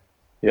earned it.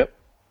 Yep.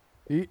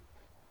 You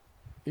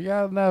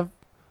got enough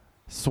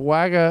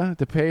swagger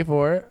to pay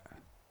for it.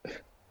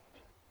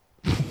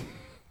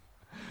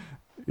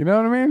 You know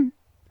what I mean?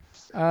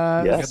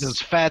 Yes. Got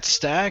those fat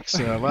stacks,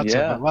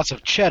 lots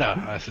of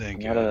cheddar, I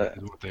think,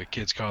 is what the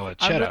kids call it,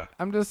 cheddar.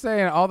 I'm just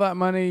saying, all that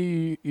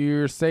money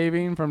you're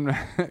saving from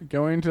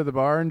going to the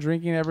bar and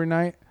drinking every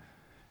night,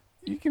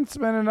 you can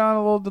spend it on a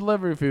little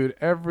delivery food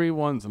every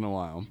once in a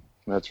while.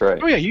 That's right.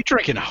 Oh yeah, you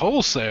drinking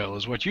wholesale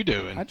is what you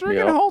doing. I drink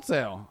it Yep.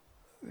 wholesale,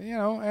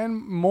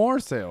 and more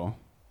sale.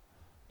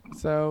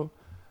 So,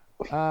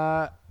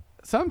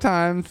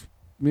 sometimes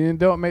you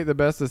don't make the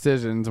best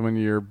decisions when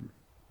you're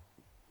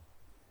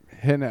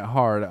hitting it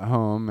hard at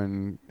home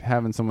and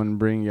having someone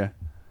bring you,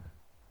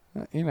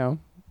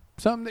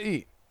 something to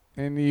eat,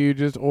 and you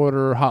just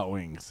order hot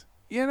wings.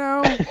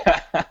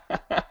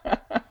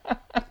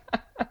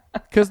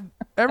 Because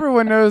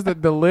everyone knows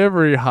that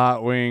delivery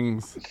hot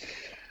wings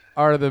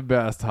are the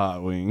best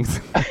hot wings.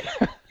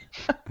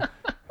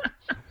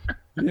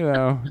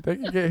 They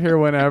can get here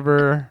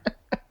whenever.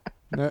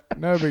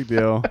 No big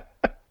deal.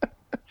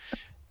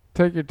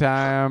 Take your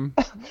time.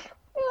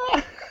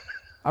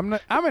 I'm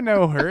in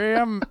no hurry.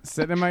 I'm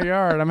sitting in my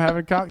yard. I'm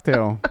having a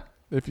cocktail.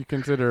 If you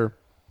consider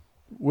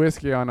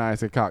whiskey on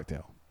ice a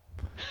cocktail.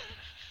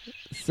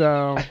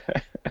 So,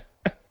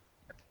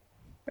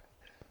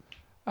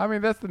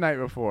 that's the night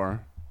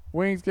before.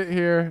 Wings get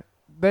here.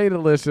 They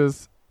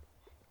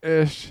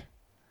delicious-ish.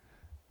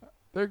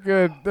 They're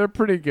good. They're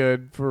pretty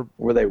good for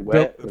Were they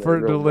wet? Were they for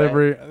real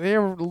delivery. wet? They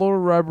were a little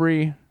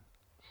rubbery,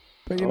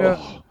 but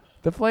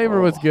the flavor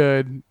was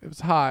good. It was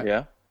hot.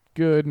 Yeah.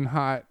 Good and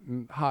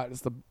hot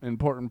is the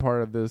important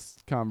part of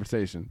this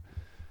conversation.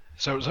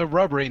 So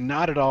rubbery,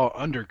 not at all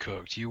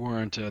undercooked. You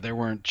weren't. They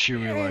weren't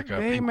chewy like a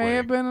They pink may wing.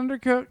 have been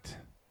undercooked,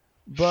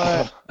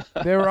 but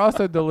they were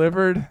also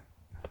delivered.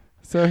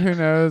 So who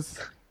knows?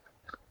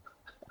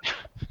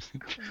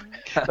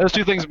 Those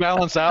two things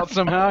balance out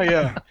somehow.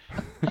 Yeah.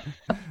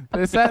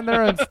 They sat in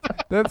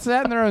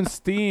their own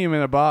steam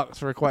in a box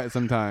for quite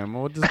some time.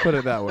 We'll just put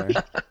it that way.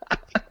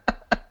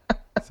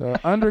 So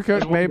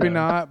undercooked, maybe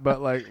not,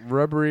 but like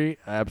rubbery,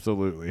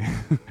 absolutely.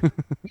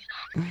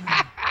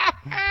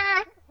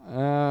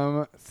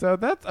 So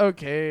that's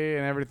okay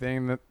and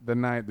everything. That the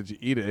night that you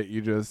eat it,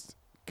 you just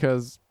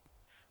because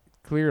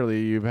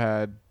clearly you've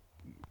had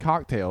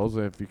cocktails,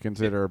 if you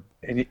consider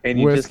And you just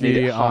need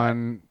whiskey it hot.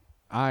 on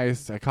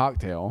ice a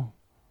cocktail.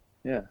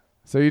 Yeah.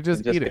 So you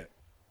just And eat it.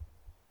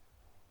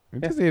 You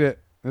just eat it.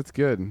 It's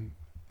good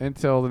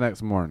until the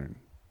next morning.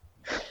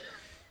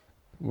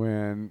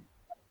 When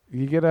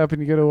you get up and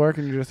you go to work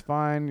and you're just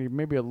fine. You're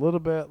maybe a little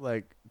bit,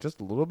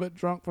 just a little bit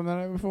drunk from the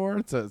night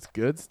before. So it's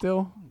good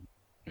still.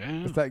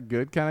 Yeah. It's that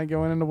good kind of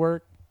going into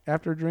work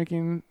after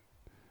drinking.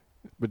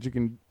 But you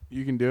can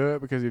do it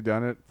because you've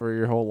done it for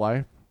your whole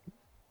life.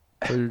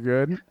 So you're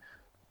good.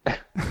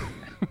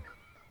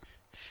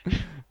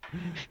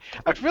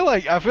 I feel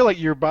like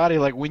your body,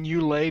 like when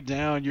you lay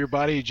down, your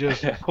body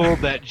just pulled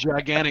that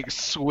gigantic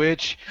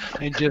switch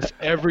and just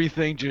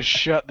everything just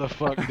shut the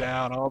fuck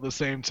down all at the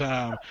same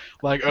time.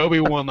 Like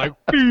Obi-Wan, like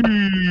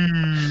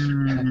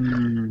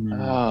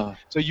Oh,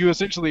 so you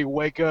essentially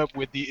wake up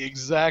with the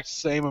exact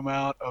same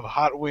amount of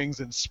hot wings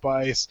and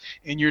spice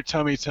in your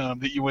tummy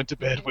that you went to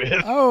bed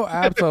with. Oh,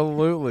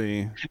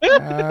 absolutely.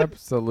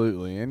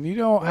 Absolutely. And you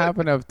don't have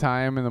enough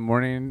time in the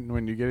morning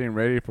when you're getting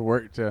ready for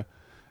work to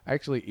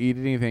actually eat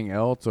anything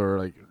else or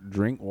like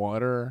drink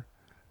water.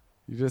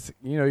 You just,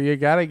 you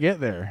got to get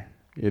there.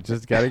 You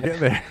just got to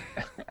get there.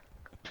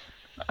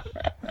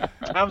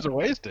 Times are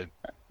wasted.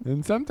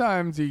 And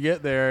sometimes you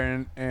get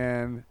there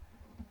and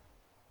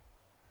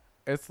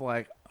it's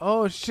like,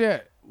 oh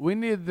shit, we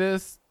need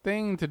this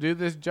thing to do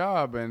this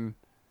job and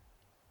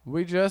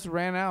we just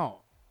ran out.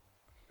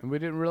 And we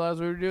didn't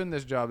realize we were doing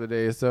this job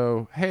today.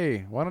 So,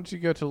 hey, why don't you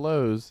go to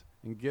Lowe's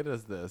and get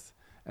us this?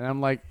 And I'm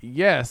like,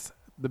 yes,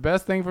 the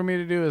best thing for me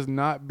to do is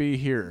not be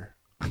here.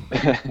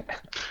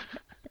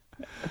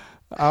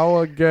 I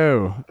will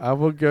go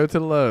to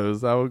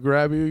Lowe's. I will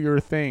grab you your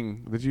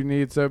thing that you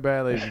need so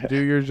badly to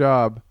do your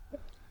job.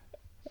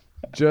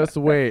 Just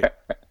wait.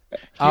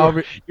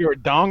 Your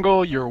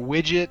dongle, your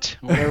widget,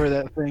 whatever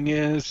that thing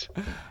is.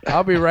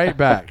 I'll be right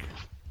back.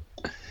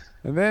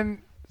 And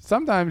then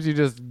sometimes you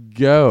just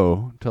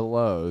go to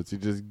Lowe's. You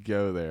just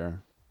go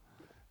there.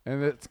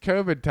 And it's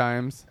COVID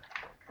times.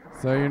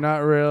 So you're not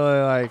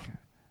really like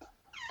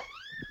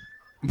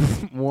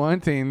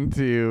wanting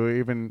to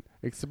even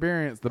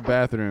experience the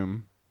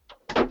bathroom.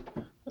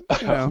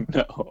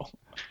 no.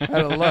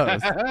 At a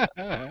Lowe's.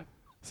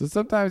 So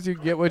sometimes you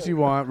get what you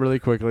want really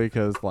quickly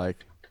because,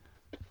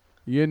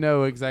 you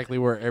know exactly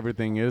where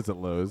everything is at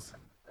Lowe's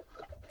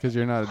because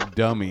you're not a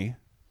dummy.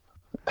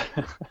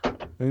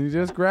 And you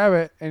just grab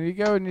it and you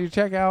go and you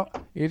check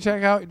out. You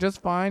check out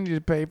just fine. You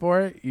pay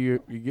for it. You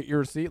get your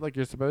receipt like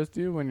you're supposed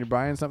to when you're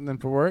buying something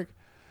for work.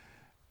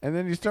 And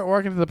then you start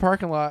walking to the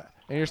parking lot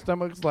and your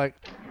stomach's like,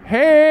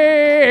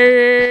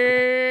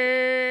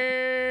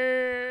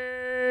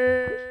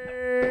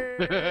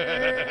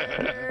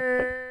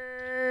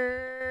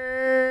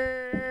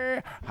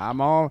 hey! I'm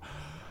on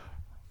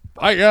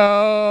fire.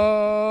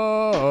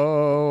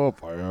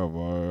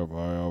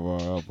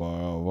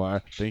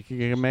 Think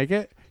you can make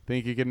it?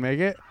 Think you can make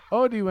it?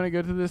 Oh, do you want to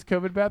go to this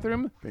COVID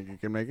bathroom? Think you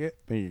can make it?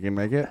 Think you can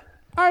make it?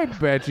 I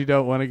bet you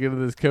don't want to go to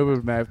this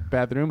COVID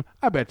bathroom.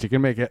 I bet you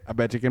can make it. I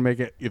bet you can make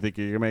it. You think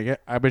you can make it?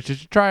 I bet you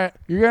should try it.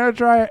 You're going to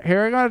try it.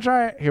 Here, we're going to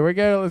try it. Here we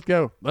go. Let's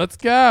go. Let's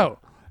go.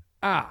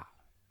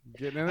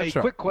 Getting in the Hey,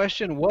 truck. quick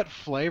question: what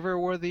flavor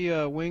were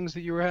the wings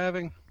that you were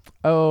having?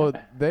 Oh,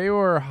 they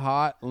were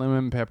hot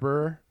lemon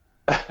pepper.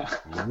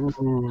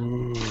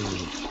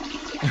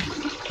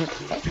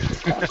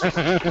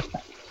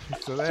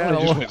 So they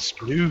Somebody just went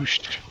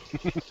splooshed.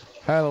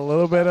 had a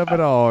little bit of it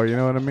all. You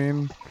know what I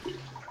mean?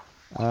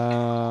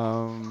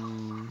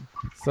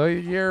 So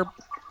you're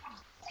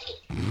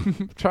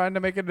trying to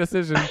make a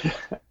decision.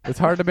 It's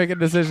hard to make a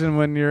decision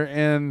when you're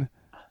in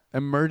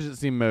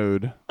emergency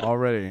mode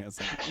already. It's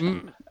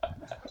like,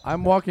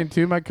 I'm walking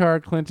to my car,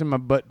 clenching my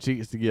butt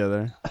cheeks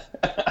together.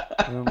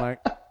 And I'm like,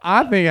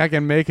 I think I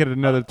can make it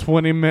another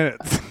 20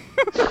 minutes.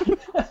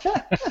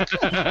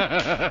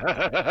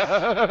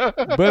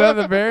 But at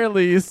the very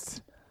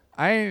least,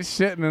 I ain't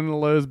shitting in the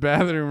Lowe's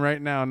bathroom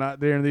right now, not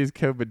during these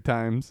COVID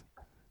times.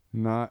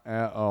 Not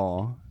at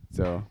all.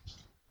 So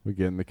we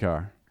get in the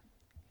car.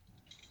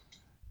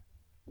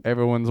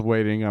 Everyone's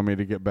waiting on me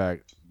to get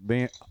back.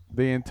 The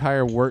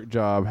entire work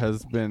job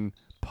has been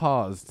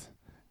paused.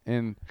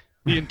 And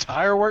The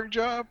entire work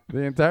job?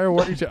 the entire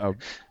work job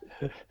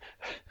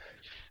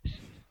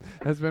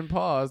has been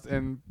paused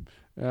in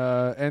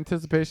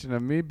anticipation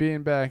of me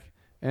being back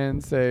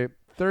in, say,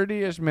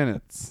 30-ish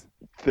minutes.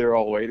 They're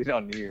all waiting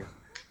on you.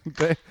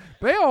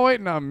 They all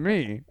waiting on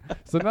me.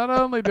 So not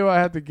only do I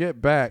have to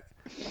get back,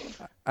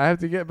 I have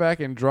to get back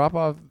and drop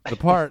off the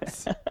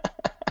parts.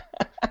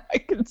 I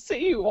can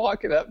see you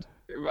walking up to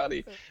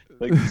everybody,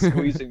 like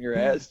squeezing your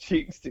ass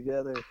cheeks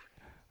together.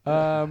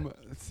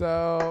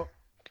 So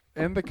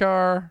in the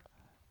car,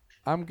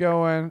 I'm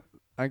going.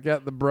 I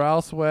got the brow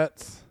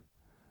sweats.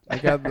 I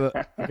got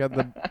the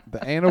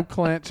anal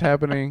clench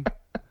happening.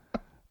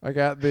 I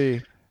got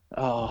the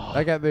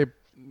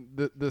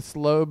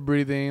slow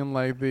breathing,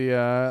 like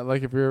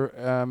if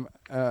you're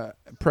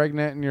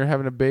pregnant and you're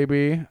having a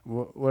baby,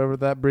 whatever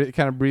that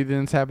kind of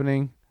breathing's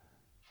happening.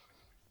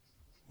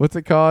 What's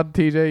it called?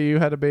 TJ, you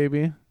had a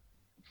baby.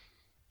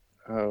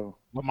 Oh,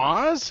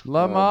 Lamaze?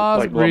 Lamaze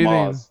like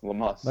breathing.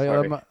 Lamaze.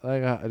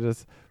 Like I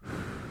just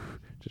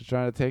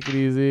trying to take it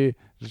easy,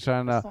 just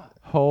trying to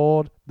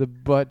hold the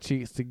butt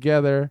cheeks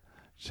together,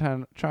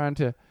 trying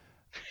to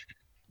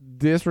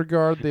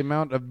disregard the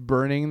amount of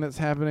burning that's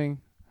happening.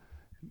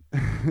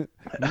 Is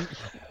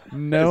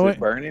Knowing it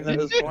burning at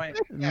this point?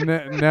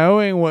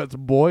 knowing what's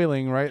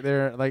boiling right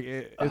there, like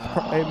it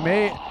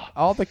may,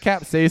 all the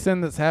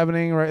capsaicin that's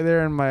happening right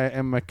there in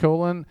my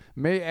colon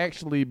may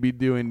actually be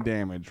doing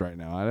damage right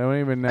now. I don't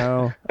even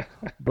know,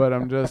 but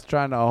I'm just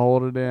trying to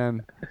hold it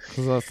in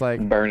because it's like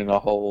Burning a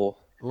hole.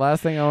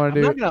 last thing I want I'm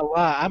to not do. gonna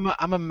lie.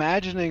 I'm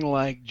imagining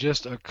like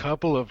just a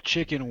couple of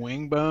chicken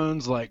wing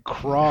bones like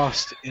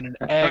crossed in an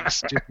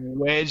X, just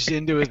wedged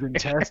into his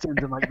intestines,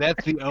 and like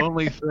that's the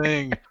only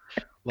thing,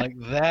 like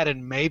that,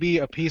 and maybe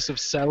a piece of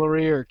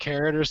celery or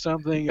carrot or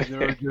something, and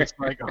they're just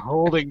like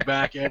holding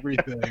back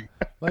everything.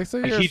 Like so,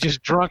 Like he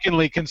just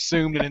drunkenly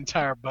consumed an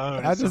entire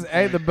bone. I just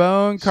ate the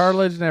bone,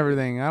 cartilage, and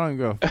everything. I don't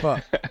go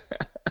fuck.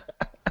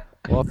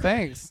 Well,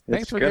 thanks.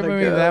 Thanks for gonna giving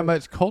me go. that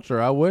much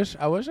culture. I wish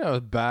I was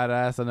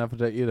badass enough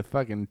to eat a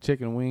fucking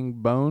chicken wing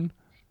bone.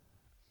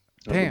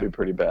 That would Damn. be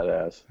pretty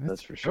badass.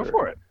 That's for sure. Go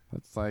for it.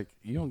 It's like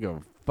you don't give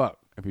a fuck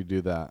if you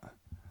do that.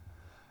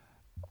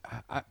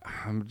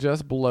 I'm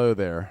just below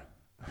there.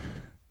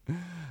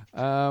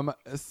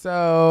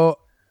 So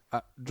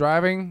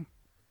driving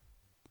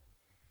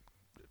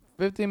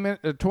 20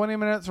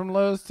 minutes from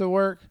Lowe's to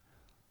work.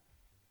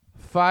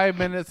 5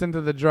 minutes into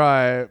the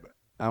drive,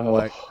 I'm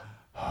like,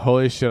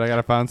 holy shit! I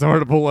gotta find somewhere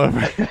to pull over.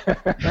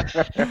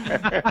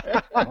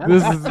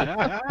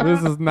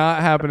 This is not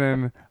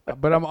happening.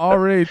 But I'm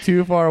already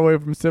too far away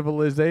from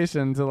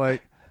civilization to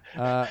like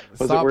Was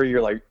stop it where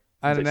you're like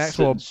at an just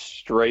actual. sitting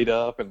straight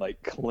up and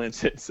like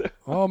clench it? So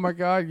Oh my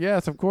god!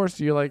 Yes, of course.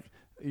 You like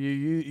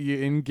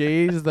you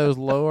engage those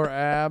lower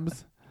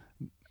abs.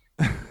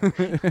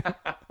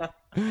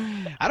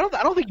 I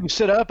don't think you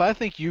sit up. I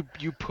think you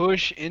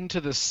push into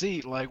the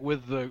seat like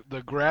with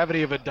the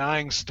gravity of a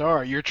dying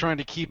star. You're trying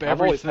to keep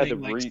I've always had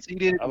everything to like reach-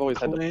 seated, I've always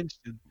had to- clenched.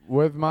 and-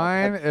 With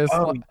mine,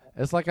 Oh.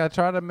 it's like I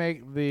try to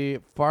make the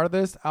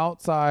farthest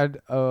outside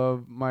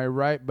of my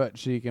right butt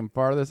cheek and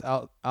farthest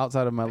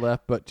outside of my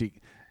left butt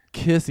cheek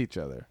kiss each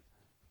other,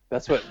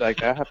 that's what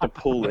like I have to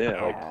pull in,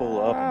 like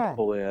pull up and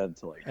pull in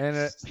to like. and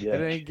it yeah.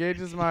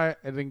 engages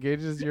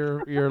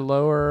your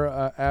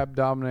lower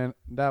abdominal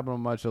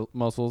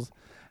muscles,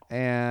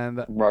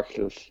 and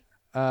Rushes.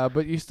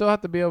 but you still have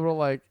to be able to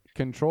like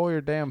control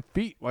your damn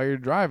feet while you're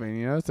driving,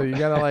 you know. So you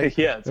gotta like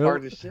Yeah, it's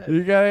hard as shit.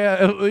 You gotta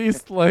at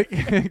least like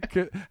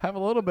have a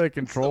little bit of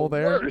control the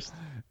there. worst.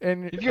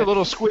 And If you're a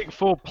little squeak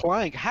full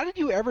plank, how did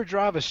you ever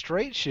drive a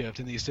straight shift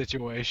in these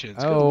situations?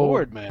 Good Oh.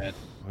 Lord, man.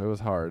 it was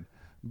hard,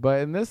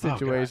 but in this Oh, God.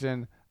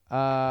 situation,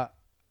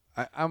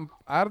 I'm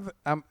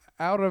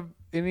out of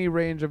any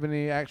range of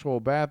any actual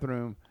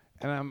bathroom,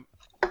 and I'm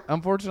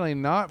unfortunately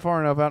not far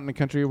enough out in the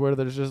country where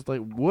there's just like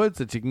woods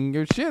that you can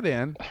go shit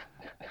in,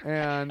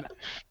 and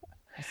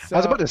I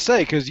was about to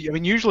say, because I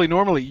mean,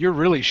 normally you're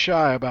really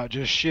shy about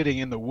just shitting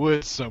in the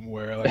woods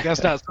somewhere. Like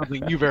that's not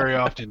something you very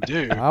often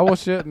do. I will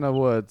shit in the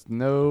woods,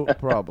 no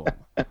problem.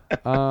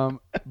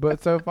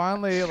 But so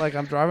finally, like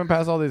I'm driving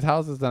past all these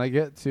houses, and I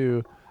get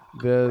to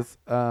this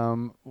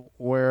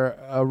where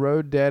a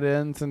road dead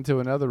ends into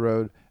another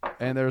road,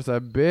 and there's a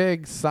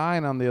big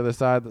sign on the other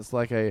side that's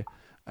like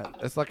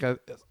it's like a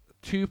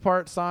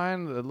two-part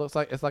sign. It looks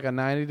like it's like a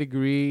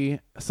 90-degree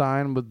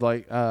sign with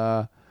like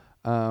the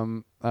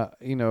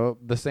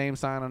same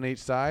sign on each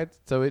side.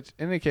 So in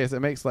any case, it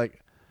makes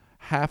like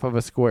half of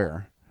a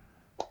square,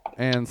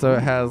 and so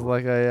it has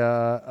like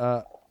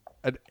an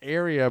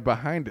area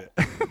behind it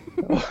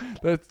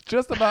that's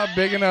just about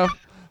big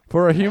enough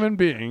for a human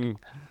being.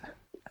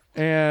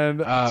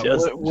 And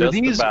were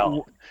these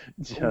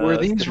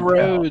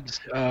roads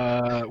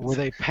were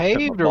they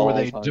paved or were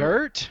they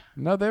dirt?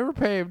 No, they were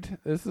paved.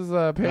 This is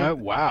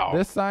paved. Wow.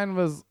 This sign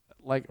was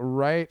like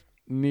right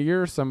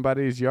near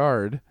somebody's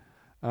yard,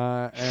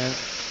 and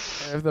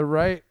if the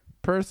right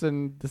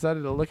person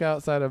decided to look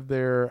outside of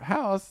their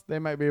house, they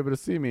might be able to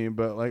see me.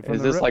 But like,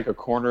 is this like a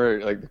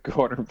corner, like the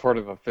corner part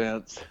of a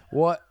fence?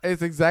 Well,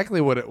 it's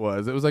exactly what it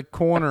was. It was a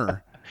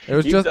corner. It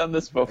was You've done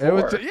this before. It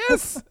was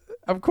yes.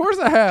 Of course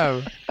I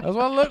have. That's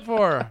what I look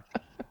for.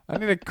 I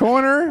need a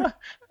corner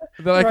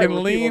that I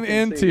can lean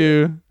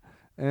into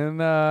and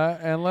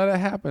let it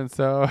happen.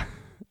 So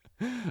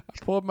I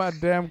pulled my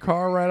damn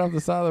car right off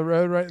the side of the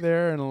road right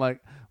there and like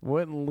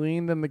went and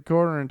leaned in the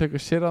corner and took a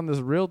shit on this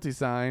realty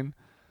sign.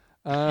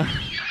 Like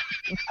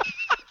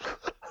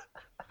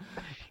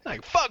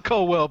fuck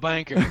Coldwell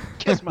Banker,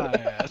 kiss my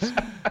ass.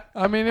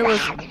 I mean, it was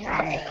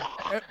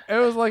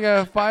like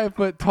a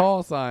 5-foot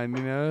tall sign,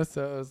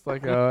 so it was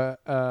like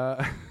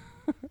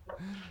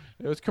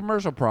it was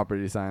commercial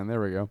property sign.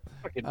 There we go.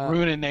 Fucking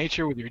ruining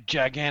nature with your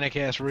gigantic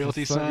ass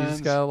realty signs. You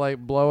just gotta like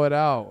blow it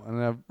out.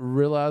 And I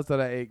realized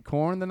that I ate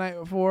corn the night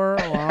before,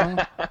 along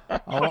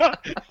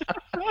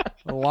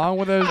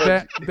with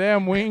those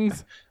damn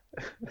wings.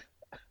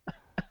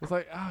 It's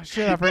like, oh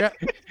shit, I forgot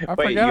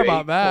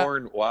about that.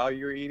 Corn while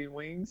you're eating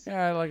wings?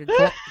 Yeah, like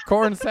a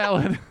corn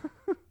salad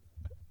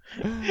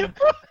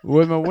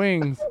with my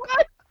wings.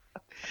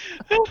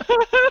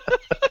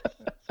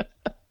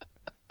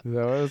 So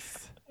it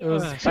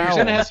was foul. So you're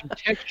gonna have some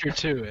texture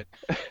to it.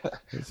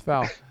 It's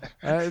foul.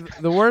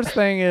 The worst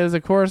thing is,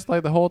 of course,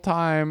 like the whole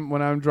time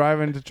when I'm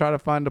driving to try to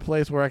find a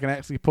place where I can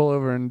actually pull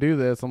over and do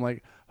this, I'm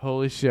like,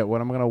 holy shit,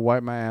 what am I gonna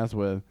wipe my ass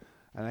with?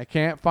 And I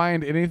can't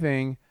find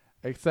anything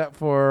except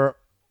for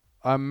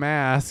a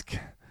mask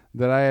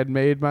that I had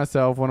made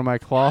myself, one of my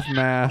cloth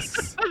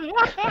masks.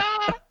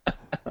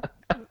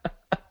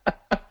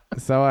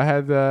 So I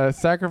had to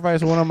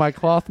sacrifice one of my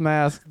cloth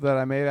masks that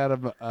I made out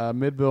of a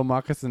Midville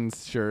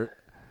Moccasins shirt.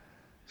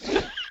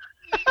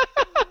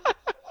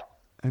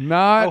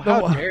 Not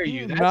how dare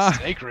you? That's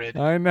sacred.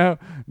 I know.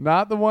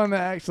 Not the one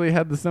that actually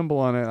had the symbol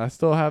on it. I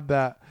still have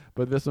that,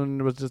 but this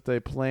one was just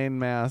a plain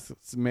mask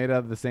made out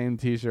of the same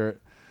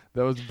T-shirt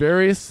that was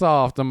very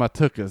soft on my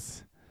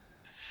tuchus.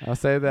 I'll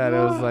say that. It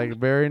was like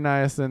very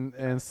nice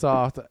and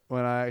soft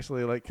when I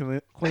actually like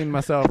cleaned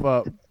myself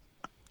up.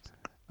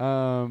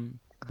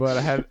 But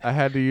I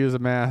had to use a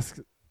mask,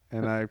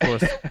 and I of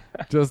course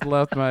just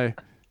left my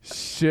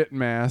shit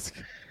mask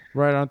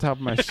right on top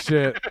of my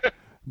shit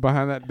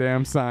behind that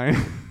damn sign.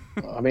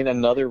 I mean,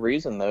 another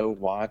reason though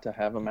why to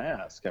have a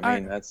mask. I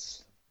mean,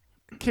 that's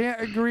can't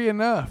agree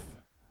enough.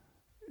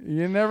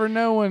 You never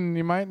know when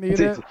you might need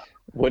it.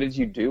 What did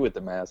you do with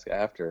the mask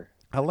after?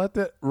 I left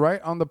it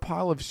right on the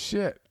pile of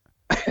shit.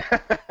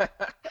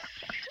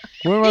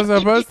 What was I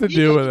supposed to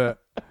do with it?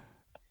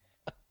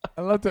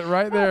 I left it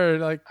right there,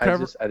 like I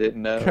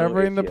didn't know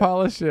covering the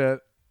pile of shit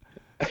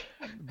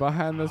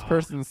behind this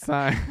person's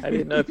sign. I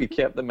didn't know if you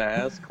kept the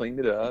mask, cleaned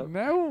it up.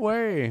 No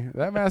way.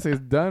 That mask is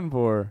done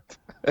for.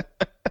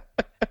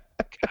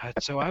 God,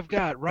 so I've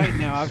got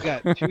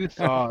two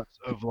thoughts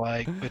of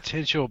like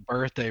potential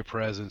birthday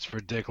presents for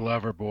Dick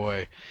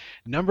Loverboy.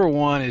 Number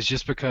one is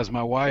just because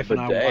my wife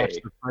and I watched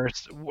the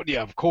first.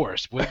 Yeah, of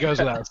course. It goes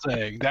without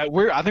saying that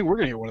I think we're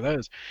gonna get one of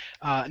those.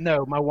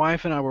 No, my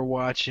wife and I were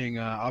watching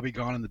I'll Be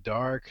Gone in the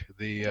Dark.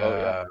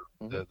 The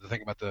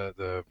thing about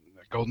the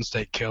Golden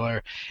State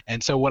Killer.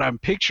 And so what I'm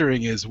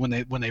picturing is when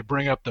they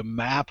bring up the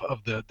map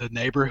of the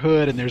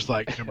neighborhood and there's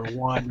like number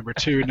 1, number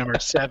 2, number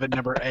 7,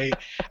 number 8.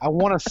 I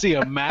want to see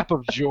a map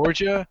of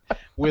Georgia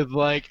with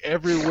like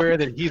everywhere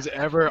that he's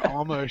ever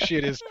almost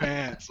shit his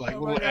pants, like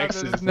little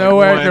X's. There's no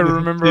way I can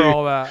remember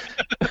all that.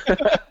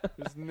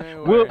 There's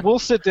no way. We'll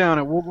sit down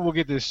and we'll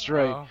get this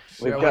straight.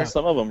 We've got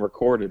some of them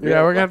recorded.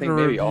 Yeah, we're gonna have to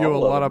review a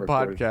lot of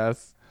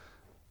podcasts.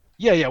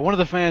 Yeah, one of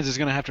the fans is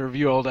going to have to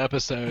review old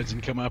episodes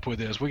and come up with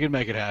this. We can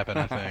make it happen,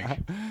 I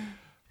think.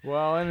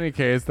 Well, in any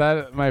case,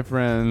 that, my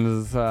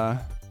friends, is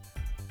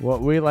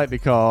what we like to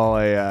call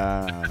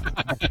a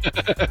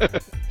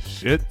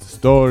shit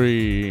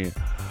story.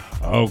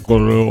 I was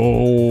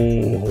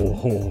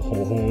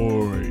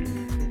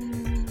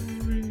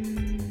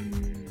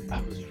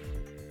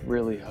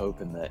really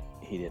hoping that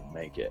he didn't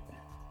make it.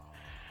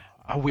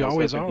 Oh, we I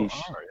was always hoping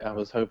are. he I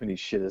was hoping he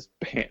shit his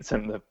pants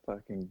in the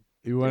fucking.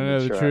 You want to in the know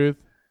the truck. truth?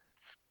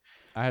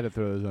 I had to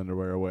throw those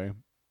underwear away.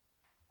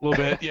 A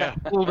little bit, yeah,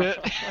 a little bit.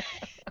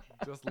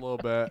 Just a little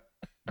bit.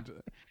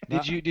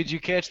 Did you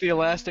catch the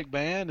elastic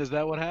band? Is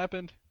that what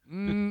happened?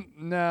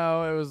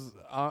 No, it was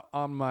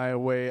on my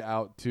way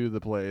out to the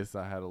place.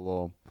 I had a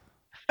little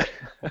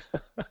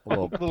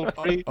Little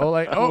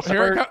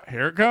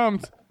here it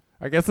comes.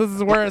 I guess this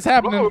is where it's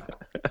happening.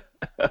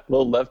 A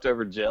little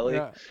leftover jelly.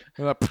 Yeah.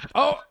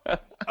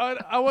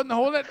 I wasn't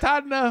holding it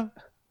tight enough.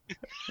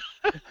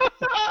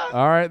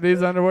 All right,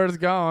 these underwear's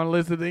gone. At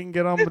least it didn't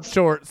get on my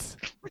shorts.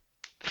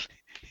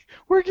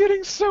 We're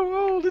getting so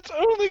old. It's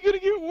only gonna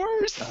get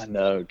worse. I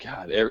know,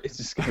 God, it's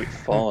just gonna be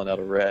falling out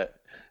of Rhett.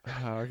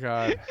 Oh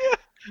God.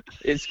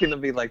 It's gonna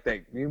be like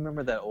that. You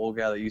remember that old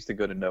guy that used to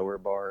go to Nowhere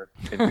Bar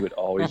and he would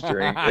always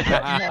drink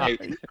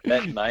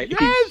that night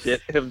Yes! he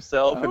shit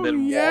himself and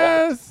then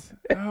yes.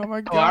 Oh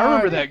my God. Oh, I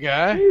remember that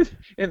guy. walked.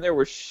 And there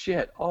was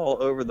shit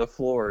all over the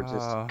floor. Just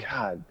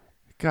God,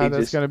 God,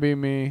 that's gonna be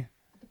me.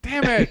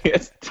 Damn it.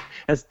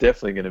 that's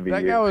definitely gonna be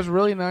That you. guy was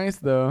really nice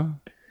though.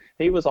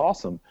 He was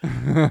awesome.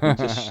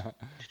 Just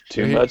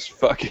too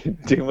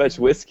much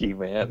whiskey, Oh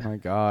man. my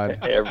God.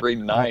 Every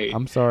night.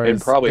 I'm sorry. And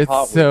probably it's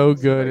hot so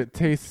wings, good. like- It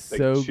tastes Like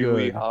so chewy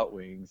good. hot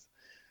wings.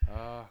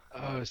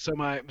 So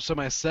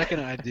my second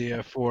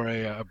idea for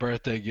a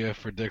birthday gift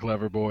for Dick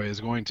Loverboy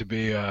is going to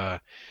be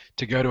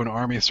to go to an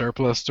army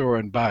surplus store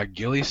and buy a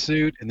ghillie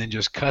suit and then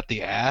just cut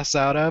the ass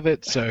out of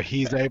it so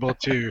he's able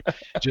to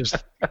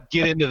just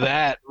get into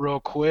that real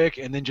quick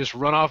and then just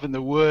run off in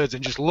the woods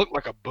and just look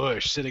like a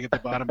bush sitting at the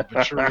bottom of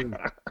a tree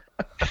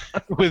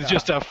with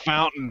just a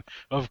fountain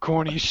of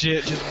corny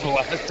shit just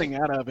blasting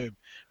out of him.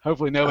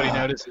 Hopefully nobody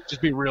notices.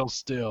 Just be real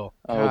still.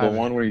 Oh, the God.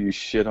 one where you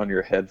shit on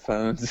your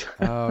headphones.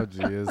 Oh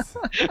jeez.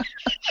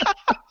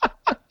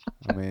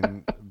 I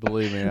mean,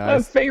 believe me,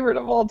 My favorite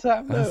of all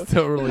time, I though.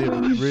 still really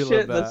You relive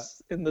shit that.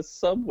 in the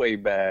Subway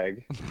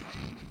bag.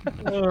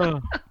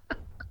 Ugh.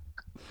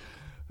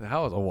 That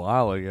was a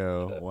while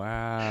ago.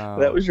 Wow.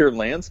 That was your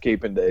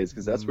landscaping days,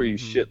 because that's where you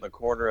Mhm. shit in the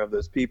corner of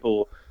those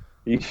people.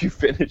 You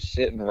finished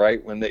shitting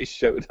right when they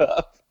showed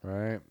up.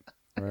 right.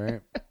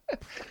 Right.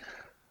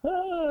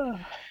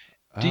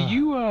 Do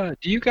you I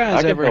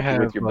guys can ever help you have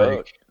with your like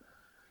boat.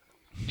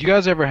 do you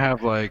guys ever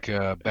have like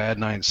a bad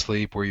night's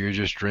sleep where you're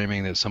just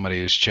dreaming that somebody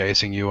is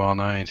chasing you all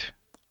night?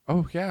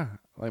 Oh yeah.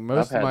 Like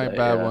most I've of my had that,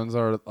 bad yeah. ones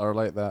are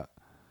like that.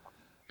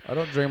 I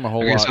don't drink a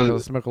whole Okay, lot so-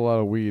 because I smoke a lot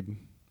of weed.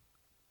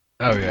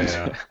 Oh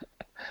yeah.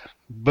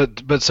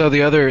 But so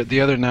the other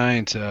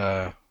night,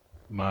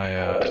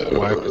 my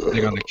wife was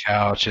sitting on the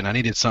couch and I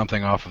needed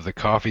something off of the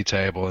coffee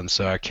table, and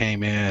so I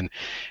came in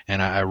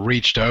and I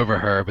reached over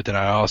her, but then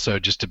I also,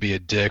 just to be a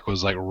dick,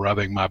 was like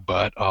rubbing my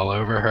butt all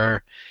over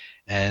her,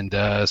 and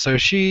so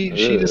she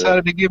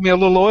decided to give me a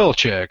little oil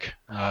check.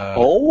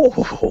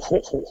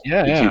 Oh.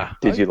 Yeah, yeah.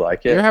 Did you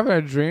like You're it? having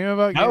a dream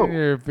about No. getting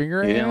your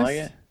finger You in didn't it? like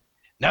it?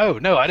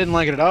 No, I didn't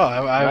like it at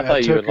all. I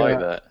thought you would took, like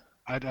that.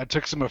 I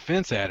took some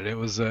offense at it. It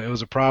was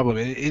a problem.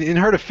 In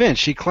her defense,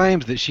 she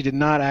claims that she did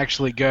not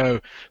actually go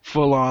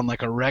full on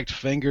like erect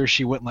finger.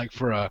 She went like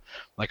for a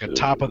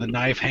top of the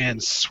knife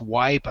hand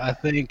swipe, I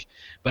think.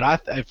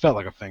 But it felt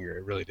like a finger.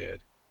 It really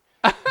did.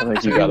 I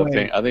think you got a Anyway.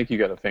 finger. I think you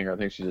got a finger. I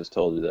think she just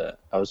told you that.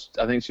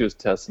 I think she was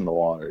testing the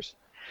waters.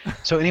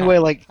 So anyway,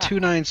 like 2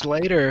 nights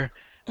later,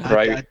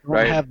 Right, I don't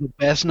right. have the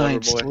best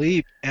night's Loverboy.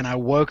 sleep, and I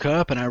woke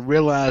up and I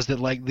realized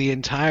that like the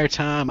entire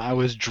time I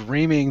was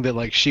dreaming that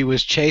like she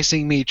was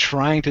chasing me,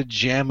 trying to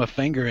jam a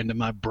finger into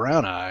my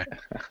brown eye.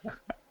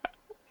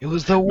 It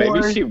was the Maybe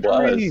worst she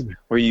was. dream.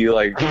 Were you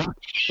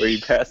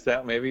passed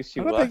out? Maybe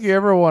she I don't was. think you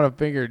ever want a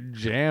finger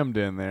jammed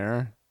in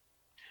there.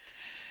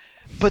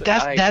 But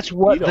that's you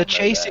what don't the know that.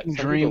 chasing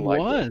Some dream people like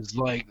it. was.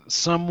 Like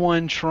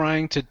someone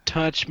trying to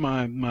touch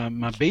my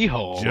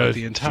beehole like,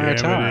 the entire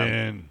time. It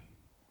in.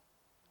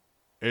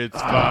 It's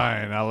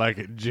fine. I like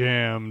it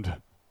jammed.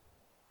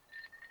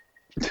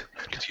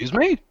 Excuse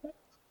me?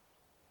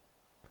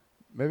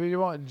 Maybe you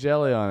want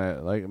jelly on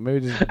it. Like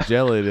maybe just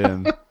jelly it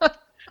in.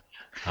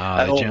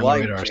 I The don't jam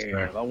like radar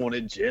jam. I want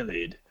it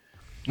jellied.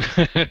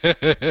 star.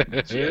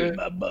 Jelly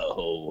my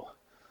butthole.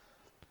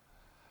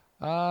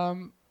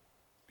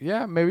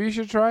 Yeah, maybe you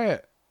should try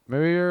it.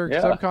 Maybe your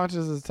Yeah.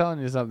 subconscious is telling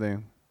you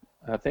something.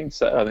 I think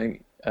so.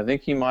 I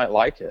think you might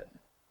like it.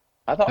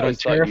 I thought But I'm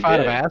always thought you terrified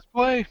of did. ass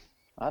play.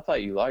 I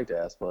thought you liked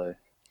ass play.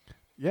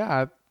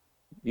 Yeah,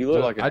 You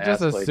look like an I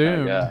just ass play kind of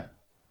assumed. guy.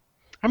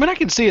 I mean, I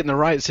can see it in the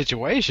right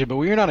situation, but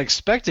when you're not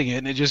expecting it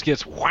and it just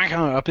gets whack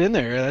up in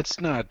there, that's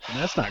not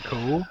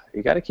cool.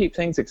 You got to keep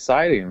things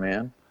exciting,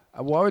 man.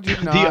 why would you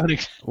The not?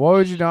 unex- Why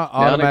would you not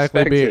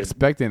automatically be unexpected.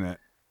 expecting it?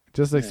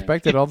 Just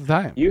expect it all the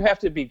time. You have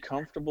to be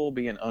comfortable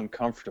being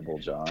uncomfortable,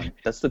 John.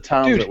 That's the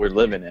times Dude. that we're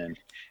living in.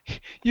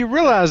 You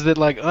realize that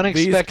like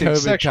unexpected COVID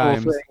sexual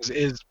times. things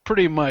is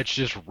pretty much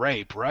just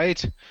rape,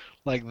 right?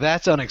 Like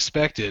that's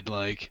unexpected.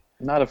 Like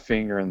Not a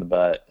finger in the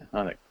butt.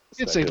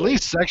 it's at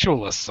least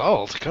sexual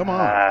assault. Come on.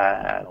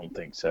 I don't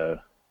think so.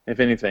 If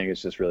anything,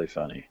 it's just really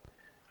funny.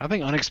 I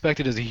think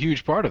unexpected is a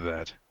huge part of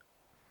that.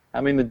 I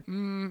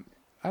mean,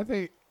 I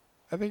think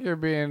you're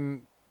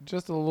being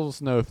just a little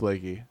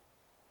snowflakey.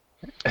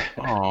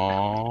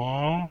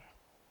 Aww.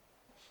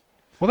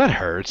 Well, that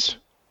hurts.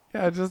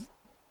 Yeah, just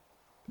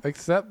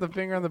accept the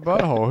finger in the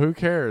butthole. Who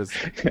cares?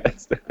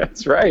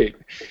 That's right.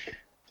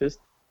 Just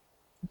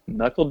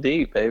knuckle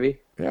deep, baby.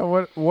 Yeah,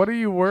 what are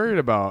you worried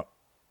about?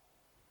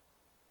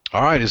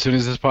 All right, as soon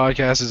as this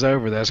podcast is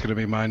over, that's going to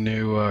be my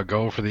new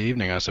goal for the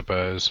evening, I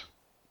suppose.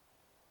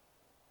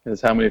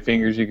 Is how many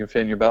fingers you can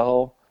fit in your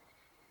butthole?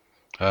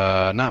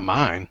 Not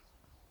mine.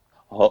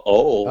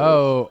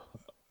 Oh.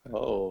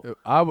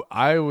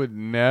 I would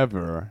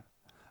never.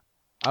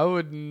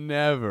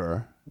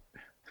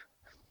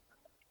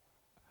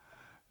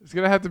 It's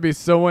gonna have to be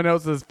someone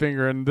else's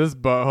finger in this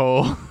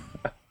butthole.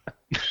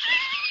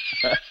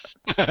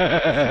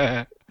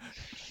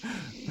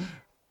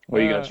 What,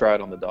 are you gonna try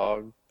it on the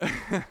dog? Oh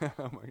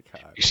my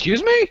god.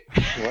 Excuse me?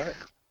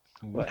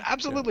 What?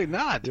 Absolutely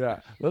not. Yeah.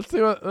 Let's see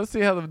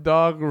how the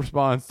dog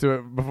responds to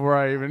it before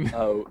I even.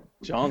 Oh,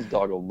 John's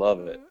dog will love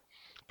it.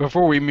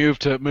 Before we move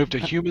to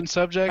human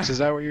subjects, is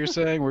that what you're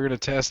saying? We're going to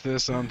test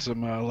this on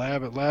some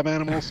lab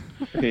animals?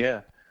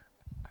 Yeah.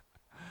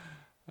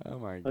 Oh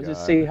my god. Let's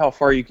just see how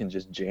far you can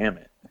just jam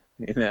it.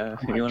 You know,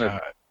 Oh you my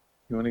God.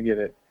 want to get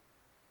it.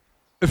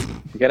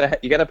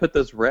 You gotta put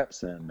those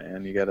reps in,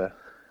 man. You gotta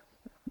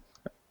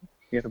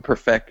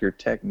perfect your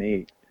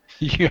technique.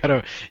 You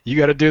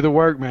gotta do the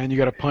work, man. You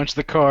gotta punch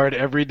the card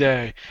every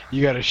day.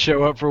 You gotta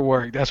show up for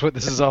work. That's what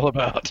this is all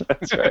about.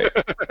 That's right.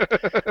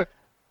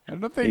 I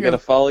don't think You gotta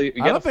follow. You I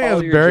gotta don't think follow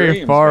it's your very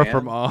dreams, far man.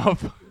 from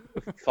off.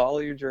 Follow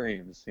your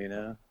dreams. You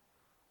know.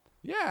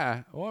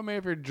 Yeah. Well, I mean,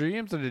 if your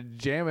dreams are to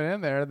jam it in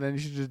there, then you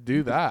should just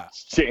do that.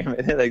 Jam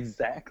it in,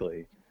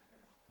 exactly.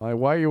 Like,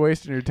 why are you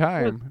wasting your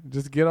time?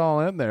 Just get all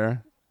in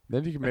there.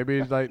 Then you can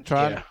maybe like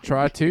Yeah.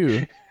 try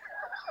two.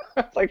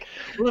 Like,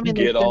 Well, I mean,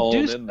 get they all do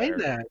in say there.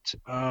 that.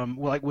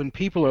 Like when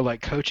people are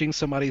like coaching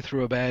somebody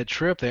through a bad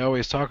trip, they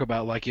always talk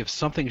about like if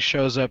something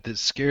shows up that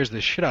scares the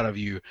shit out of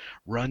you,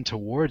 run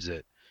towards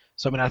it.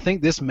 So I mean, I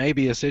think this may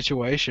be a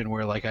situation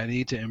where like I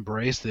need to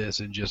embrace this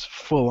and just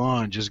full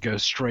on just go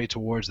straight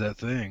towards that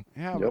thing.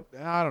 Yeah. Yep.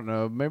 But I don't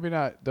know. Maybe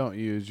not. Don't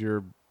use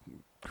your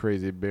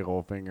crazy big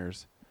old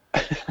fingers.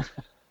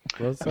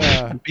 Let's.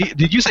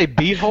 Did you say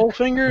beehole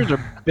fingers or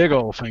big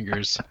ol'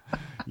 fingers?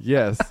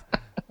 Yes.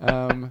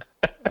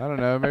 I don't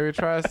know. Maybe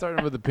try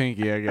starting with the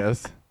pinky. I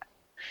guess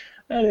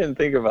I didn't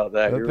think about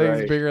that. that You're thing's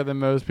right. bigger than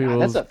most God,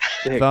 people's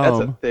that's a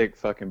thumb. thick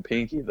fucking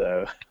pinky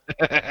though.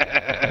 Hold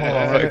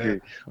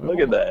on. Look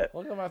at that.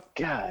 Look at my.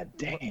 God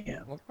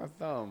damn. Look at my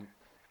thumb.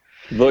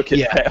 Look at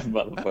Yeah. that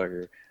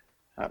motherfucker.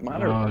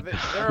 Mine are, Oh,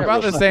 They're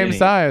about the same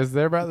size.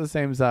 They're about the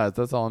same size.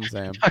 That's all I'm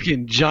saying.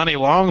 fucking Johnny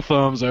Long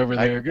Thumbs over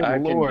there.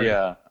 Good lord.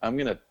 yeah, I'm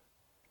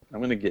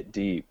gonna get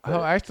deep.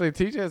 Oh, actually,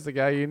 TJ's the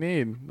guy you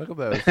need. Look at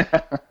those.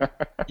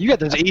 You got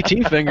those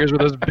ET fingers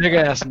with those big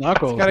ass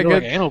knuckles. It's got a They're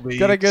good- like anal It's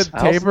got a beads. good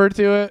taper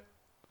to it.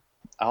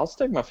 I'll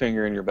stick my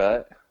finger in your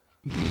butt.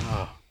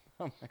 Oh,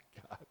 Oh my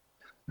god.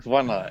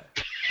 Why not?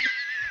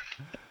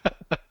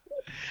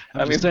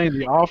 I'm just saying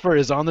the offer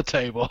is on the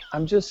table.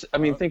 I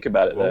mean, think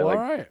about it though. Well, all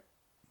Like,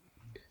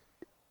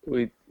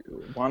 right.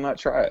 why not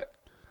try it?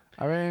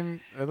 I mean,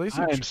 at least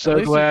I you- am at so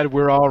least you- glad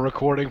we're all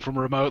recording from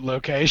remote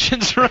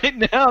locations right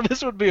now.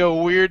 This would be a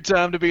weird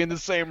time to be in the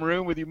same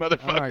room with you Oh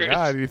motherfuckers. my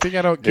god! You think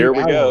I don't keep? Here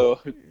we go.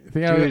 You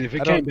think I, Dude, if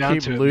it I came don't down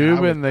keep to it, lube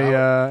I would-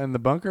 in the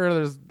bunker?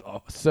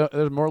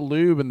 There's more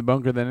lube in the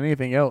bunker than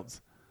anything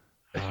else.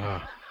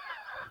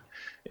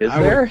 Is I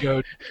there? would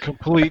go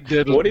complete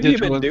digital. What have you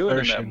digital been doing in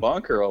insertion. that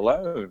bunker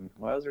alone?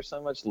 Why is there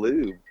so much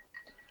lube?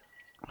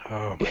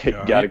 Oh my You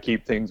god! got to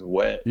keep things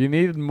wet. You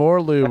need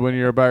more lube when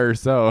you're by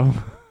yourself.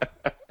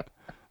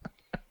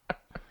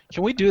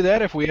 Can we do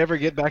that if we ever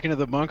get back into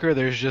the bunker?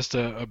 There's just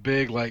a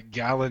big like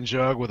gallon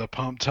jug with a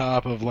pump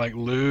top of like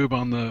lube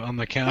on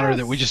the counter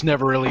that we just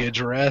never really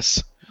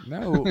address.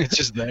 No. It's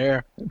just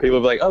there. People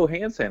be like, "Oh,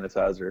 hand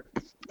sanitizer."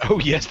 Oh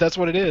yes, that's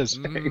what it is.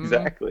 Mhm.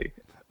 Exactly.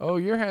 Oh,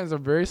 your hands are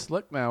very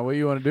slick now. What do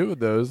you want to do with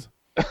those?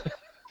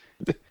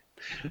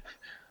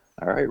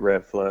 All right,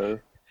 Red Flow.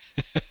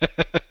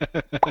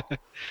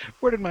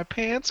 Where did my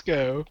pants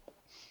go?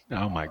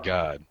 Oh my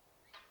god.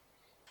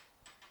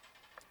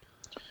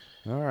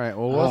 All right.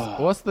 Well,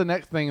 what's the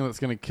next thing that's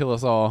gonna kill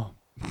us all?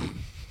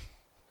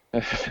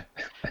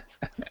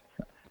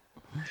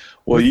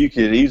 Well, you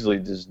could easily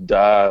just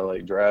die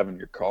like driving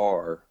your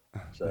car.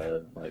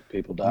 So, like,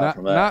 people die Not-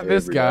 from that. not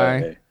this every guy.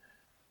 day.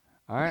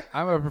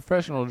 I'm a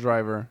professional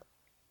driver.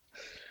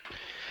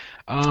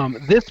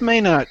 This may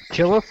not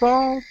kill us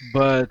all,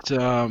 but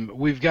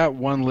we've got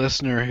one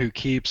listener who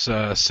keeps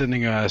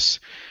sending us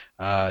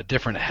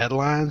different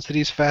headlines that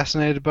he's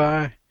fascinated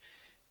by.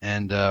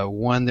 And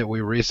one that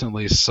we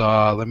recently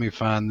saw, let me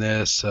find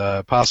this,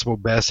 possible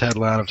best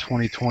headline of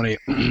 2020.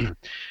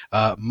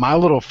 My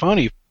Little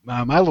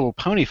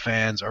Pony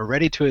fans are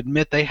ready to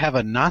admit they have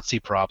a Nazi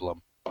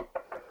problem.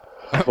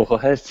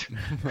 What?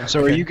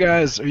 So are you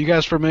guys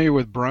familiar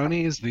with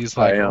bronies? These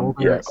like I am,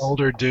 yes.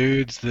 older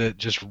dudes that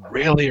just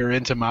really are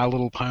into My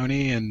Little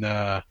Pony, and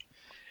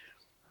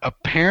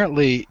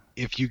apparently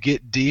if you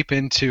get deep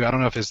into, I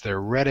don't know if it's their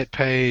Reddit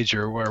page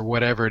or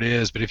whatever it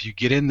is, but if you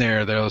get in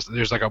there,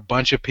 there's like a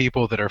bunch of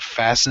people that are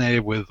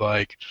fascinated with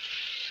like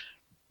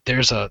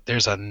there's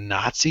a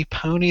Nazi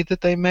pony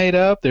that they made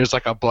up. There's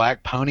like a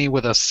black pony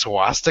with a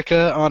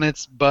swastika on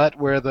its butt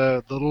where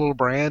the little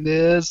brand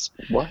is.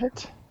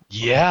 What?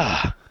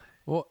 Yeah.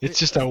 Well, It's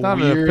just it's a not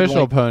weird, an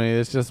official like- pony.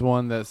 It's just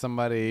one that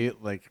somebody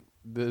like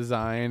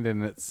designed,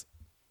 and it's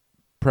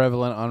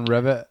prevalent on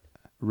Reddit.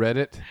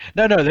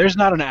 No, there's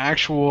not an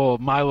actual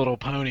My Little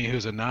Pony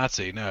who's a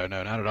Nazi. No,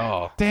 not at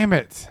all. Damn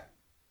it!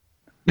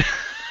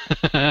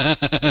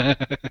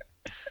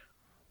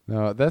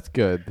 No, that's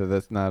good that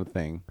that's not a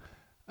thing.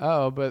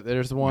 Oh, but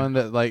there's one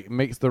that like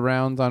makes the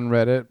rounds on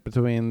Reddit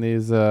between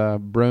these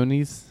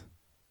bronies.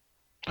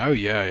 Oh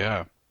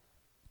yeah.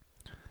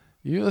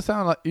 You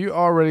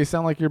already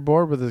sound like you're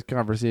bored with this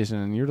conversation,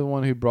 and you're the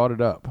one who brought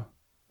it up.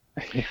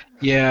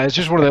 Yeah, it's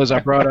just one of those I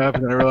brought up,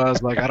 and then I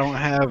realized like I don't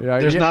have. Yeah,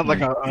 there's yeah. not like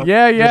a.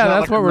 Yeah, there's not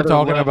that's like what we're another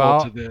talking level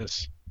about. To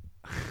this.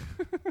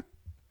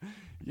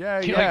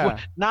 Yeah, You're yeah. like,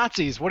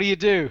 Nazis, what do you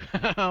do?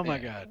 Oh my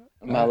God.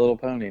 My Little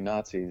Pony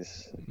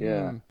Nazis.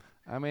 Yeah.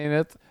 I mean,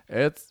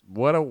 it's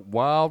what a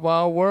wild,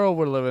 wild world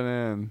we're living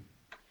in.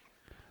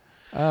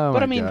 Oh, But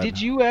my I mean, God. did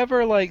you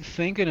ever like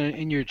think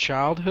in your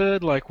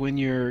childhood, like when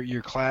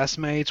your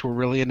classmates were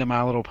really into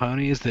My Little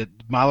Ponies, that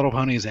My Little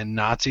Ponies and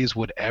Nazis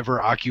would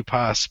ever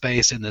occupy a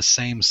space in the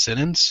same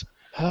sentence?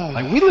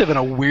 Like we live in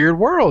a weird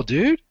world,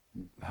 dude.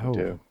 Oh,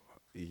 do.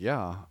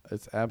 yeah,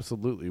 it's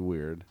absolutely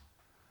weird.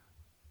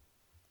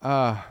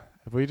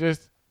 If we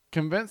just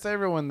convince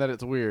everyone that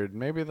it's weird,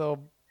 maybe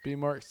they'll be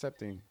more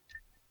accepting.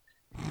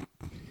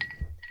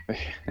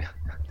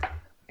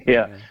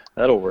 Yeah,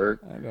 that'll work.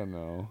 I don't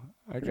know.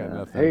 I got Yeah.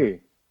 nothing. Hey,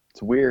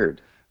 it's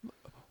weird.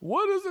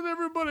 Why doesn't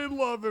everybody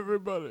love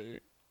everybody?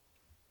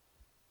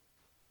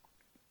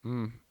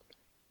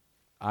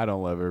 I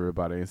don't love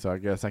everybody, so I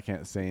guess I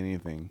can't say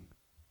anything.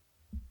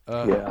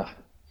 Yeah.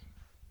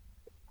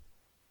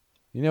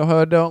 You know who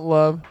I don't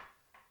love?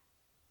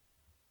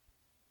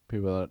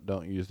 People that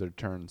don't use their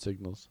turn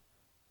signals.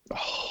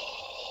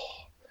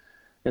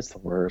 It's the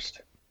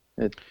worst.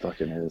 It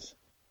fucking is.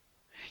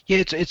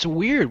 Yeah, it's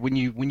weird when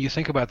you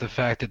think about the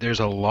fact that there's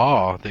a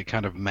law that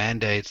kind of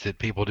mandates that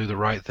people do the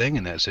right thing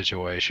in that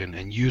situation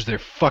and use their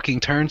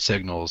fucking turn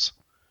signals.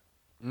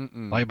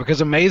 Like,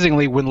 because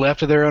amazingly, when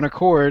left to their own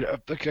accord,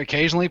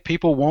 occasionally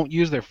people won't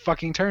use their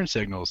fucking turn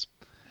signals.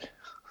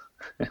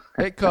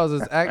 It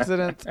causes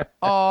accidents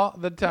all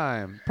the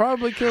time.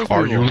 Probably kills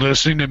people. Are you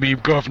listening to me,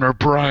 Governor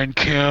Brian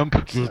Kemp?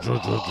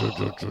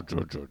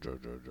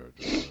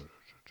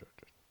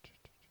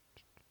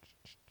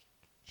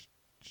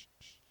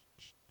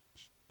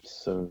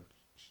 So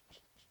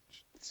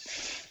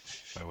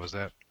What was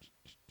that?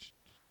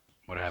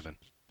 What happened?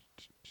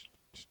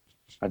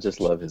 I just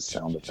love his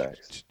sound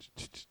effects.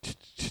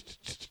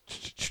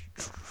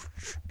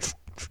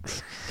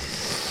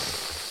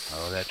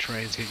 Oh, that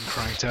train's getting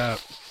cranked up.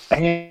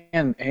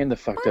 And the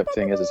fucked up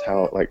thing is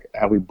how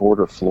we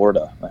border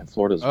Florida. Like,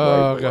 Florida's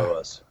right below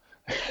us.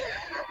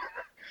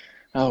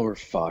 Oh, we're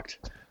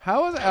fucked.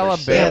 How is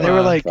Alabama? Yeah, they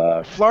were like,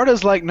 Fuck.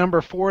 Florida's like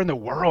number 4 in the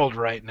world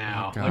right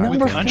now. Oh, Like, God. with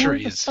Number 4 in the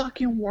countries.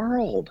 fucking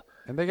world.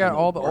 And they got in the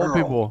all the old world.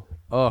 people.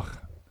 Ugh,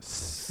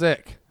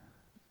 sick.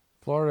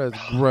 Florida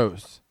is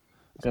gross.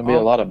 There's gonna be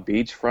a lot of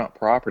beachfront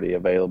property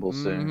available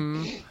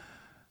soon. Mhm.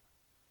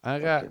 I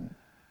got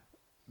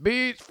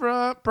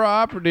beachfront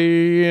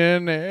property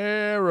in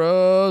Arizona.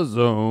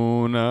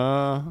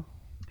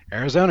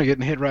 Arizona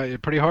getting hit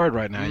pretty hard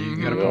right now. You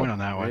got a Mhm. point on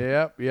that one.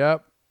 Yep.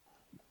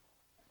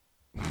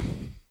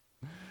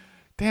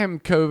 Damn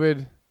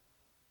COVID.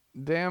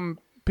 Damn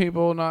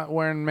people not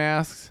wearing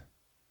masks.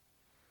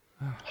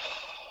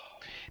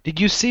 Did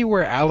you see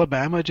where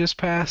Alabama just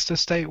passed a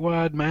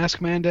statewide mask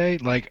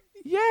mandate? Like,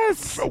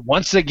 Yes.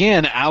 once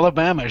again,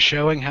 Alabama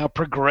showing how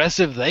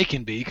progressive they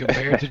can be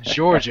compared to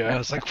Georgia. I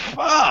was like,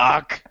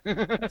 fuck.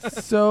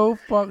 So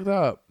fucked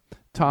up.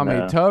 Tommy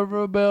No.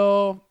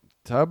 Tuberville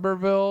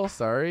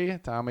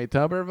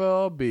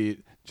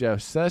beat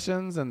Jeff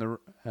Sessions in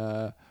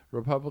the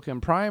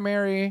Republican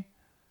primary.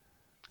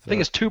 I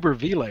think it's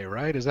Tuberville,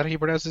 right? Is that how you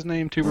pronounce his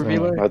name?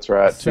 Tuberville? That's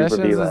right. Sessions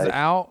Super is V-Leg.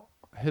 out.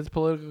 His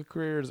political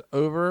career is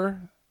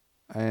over,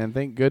 and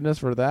thank goodness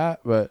for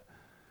that. But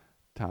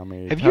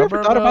Tommy, Have you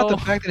ever thought about the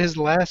Tuberville- fact that his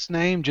last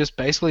name just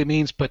basically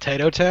means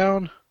Potato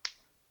Town?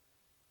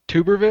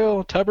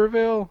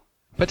 Tuberville?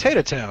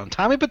 Potato Town.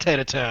 Tommy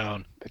Potato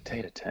Town.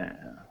 Potato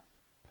Town.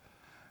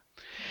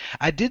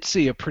 I did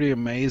see a pretty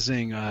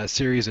amazing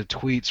series of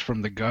tweets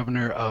from the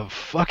governor of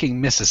fucking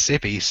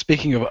Mississippi.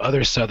 Speaking of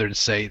other southern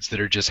states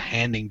that are just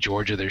handing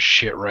Georgia their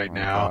shit right Oh,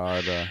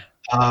 now.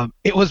 God,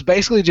 It was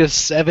basically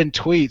just 7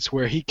 tweets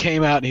where he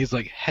came out and he's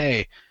like,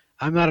 hey,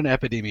 I'm not an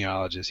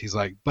epidemiologist. He's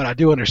like, but I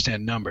do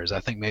understand numbers. I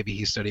think maybe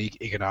he studied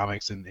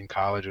economics in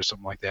college or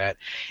something like that.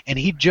 And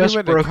he just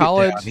went to broke it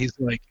college? down. He's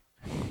like,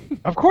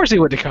 of course he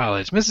went to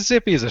college.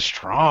 Mississippi is a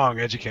strong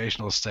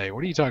educational state.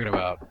 What are you talking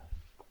about?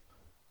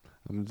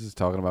 I'm just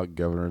talking about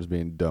governors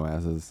being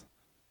dumbasses.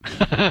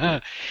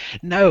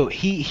 No,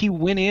 he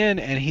went in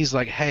and he's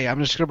like, "Hey, I'm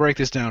just gonna break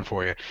this down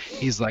for you."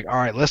 He's like, "All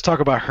right, let's talk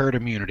about herd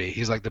immunity."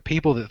 He's like, "The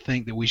people that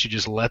think that we should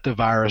just let the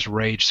virus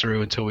rage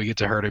through until we get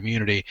to herd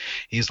immunity."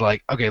 He's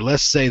like, "Okay,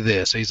 let's say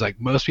this." He's like,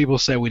 "Most people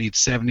say we need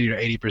 70 to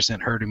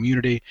 80% herd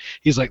immunity."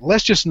 He's like,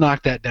 "Let's just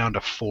knock that down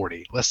to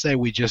 40. Let's say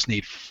we just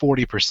need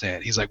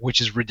 40%." He's like,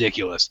 "Which is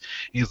ridiculous."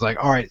 He's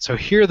like, "All right, so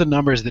here are the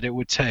numbers that it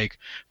would take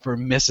for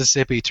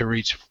Mississippi to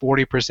reach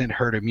 40%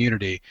 herd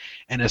immunity."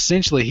 And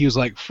essentially, he was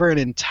like, for an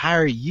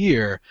entire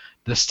year,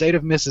 the state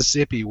of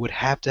Mississippi would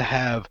have to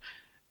have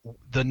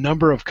the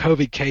number of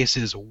COVID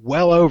cases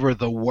well over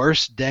the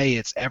worst day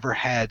it's ever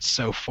had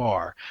so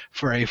far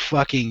for a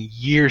fucking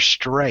year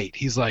straight.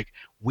 He's like,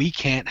 we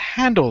can't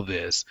handle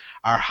this.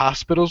 Our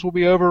hospitals will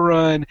be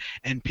overrun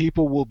and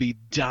people will be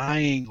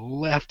dying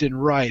left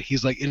and right.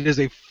 He's like, it is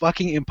a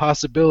fucking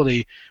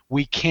impossibility.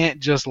 We can't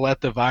just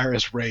let the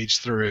virus rage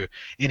through.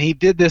 And he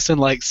did this in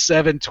like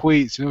 7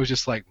 tweets, and it was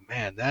just like,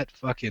 man, that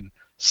fucking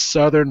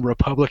Southern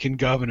Republican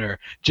governor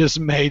just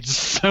made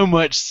so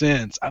much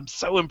sense. I'm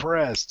so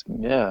impressed.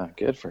 Yeah,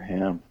 good for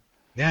him.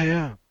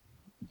 Yeah.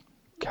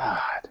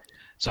 God.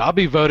 So I'll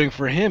be voting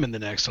for him in the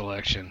next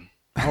election.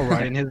 I'll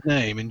write in his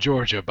name in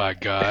Georgia, by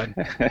God.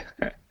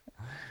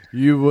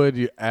 You would,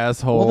 you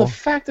asshole. Well, the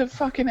fact that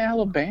fucking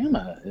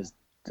Alabama is.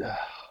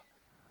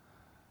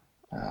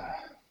 I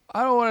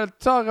don't want to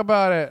talk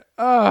about it.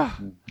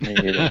 Me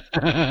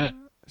either.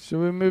 Should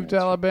we move to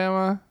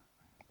Alabama?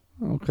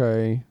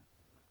 Okay.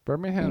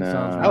 Birmingham No.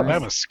 sounds nice.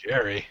 Alabama's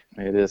scary.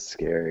 It is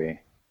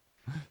scary.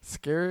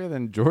 Scarier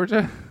than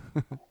Georgia?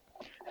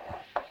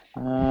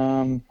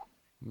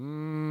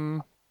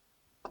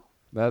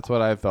 That's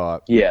what I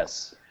thought.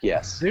 Yes.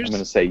 Yes. There's- I'm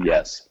going to say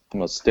yes. I'm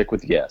going to stick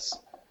with yes.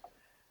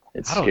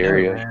 It's I don't know,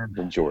 scarier man.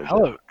 than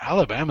Georgia.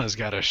 Alabama's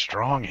got a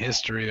strong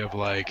history of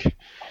like,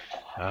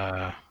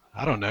 I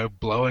don't know,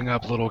 blowing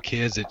up little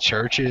kids at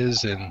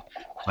churches and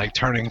like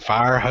turning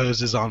fire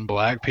hoses on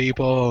black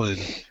people, and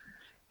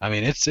I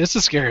mean it's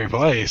a scary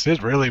place.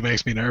 It really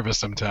makes me nervous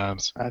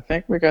sometimes. I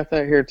think we got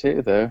that here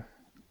too, though.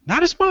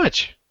 Not as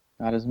much.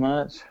 Not as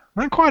much.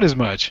 Not quite as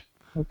much.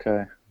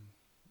 Okay.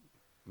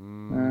 I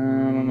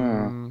don't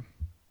know.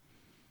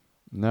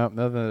 Nope,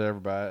 nothing that ever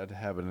bad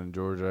happened in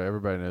Georgia.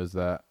 Everybody knows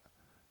that.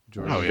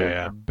 Georgia's Oh,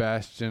 yeah. a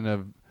bastion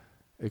of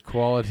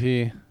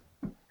equality.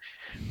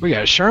 We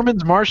got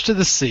Sherman's March to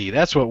the Sea.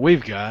 That's what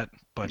we've got.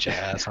 Bunch of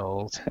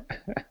assholes.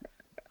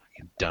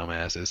 Fucking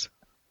dumbasses.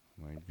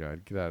 My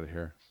God, get out of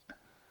here.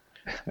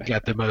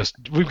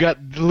 We've got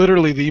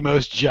literally the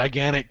most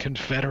gigantic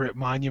Confederate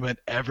monument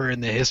ever in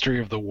the history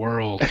of the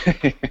world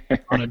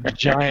on a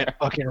giant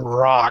fucking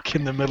rock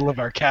in the middle of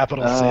our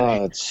capital city.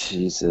 Oh,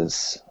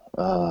 Jesus.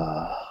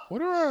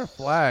 What are our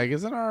flag?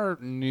 Isn't our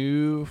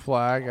new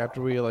flag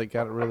after we like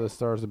got rid of the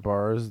stars and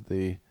bars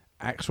the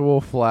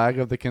actual flag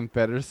of the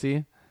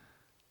Confederacy?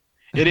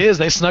 It is.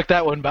 They snuck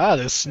that one by,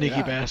 those sneaky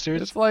Yeah.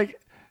 bastards. It's like,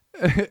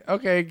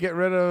 okay, get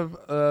rid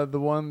of the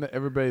one that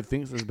everybody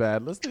thinks is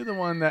bad. Let's do the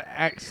one that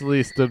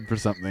actually stood for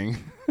something.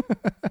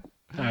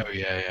 Oh,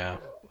 yeah.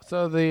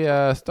 So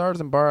the stars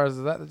and bars,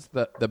 is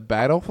that the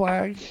battle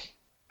flag?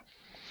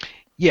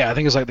 Yeah, I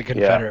think it's like the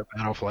Confederate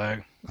battle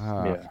flag.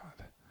 Yeah.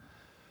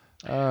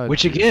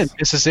 Which, again,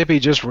 Mississippi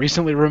just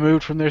recently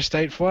removed from their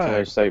state flag.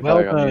 Their state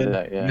Well flag, I knew done,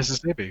 that, yeah.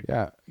 Mississippi.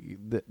 Yeah,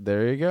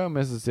 there you go,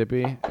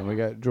 Mississippi, and we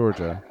got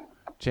Georgia.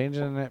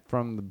 Changing it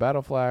from the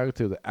battle flag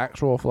to the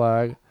actual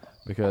flag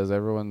because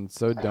everyone's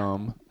so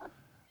dumb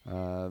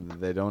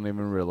they don't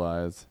even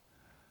realize.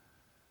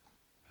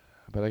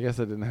 But I guess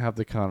it didn't have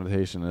the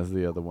connotation as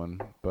the other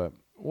one. But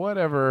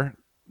whatever,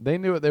 they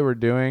knew what they were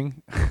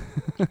doing.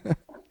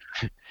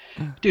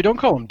 Dude, don't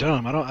call them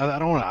dumb. I don't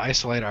want to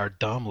isolate our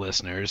dumb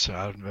listeners.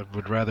 I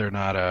would rather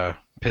not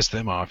piss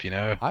them off, you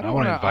know? I don't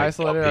want want to to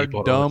isolate our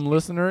dumb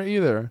listener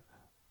either.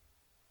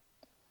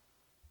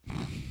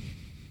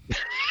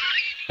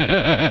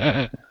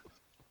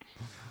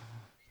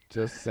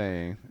 Just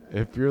saying.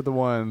 If you're the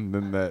one,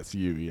 then that's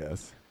you,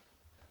 yes.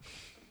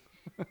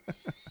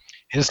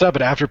 Hit us up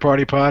at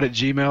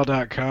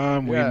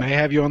afterpartypod@gmail.com. Yeah. We may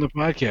have you on the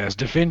podcast.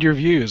 Defend your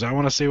views. I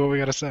want to see what we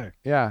got to say.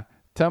 Yeah.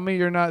 Tell me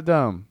you're not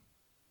dumb.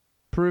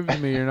 Prove to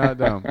me you're not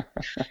dumb.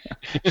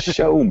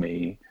 Show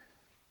me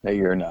that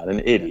you're not an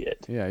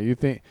idiot. Yeah, you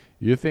think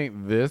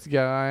this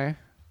guy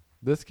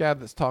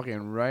that's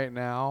talking right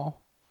now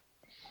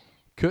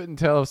couldn't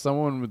tell if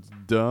someone was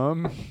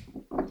dumb?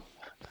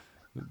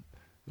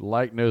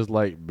 Like knows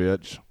like,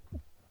 bitch.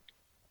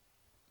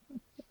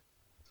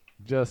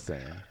 Just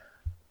saying.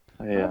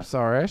 Yeah. I'm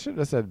sorry, I should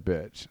have said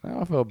bitch. Now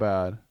I feel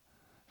bad.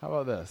 How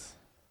about this?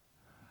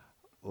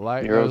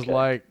 Like You're knows okay.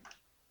 like.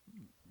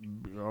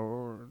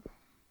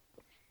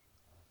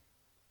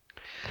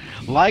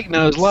 Like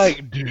knows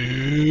like,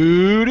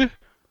 dude.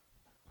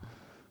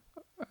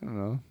 I don't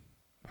know.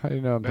 How do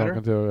you know I'm Better?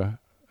 talking to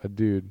a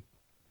dude?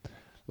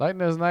 Like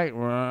knows like.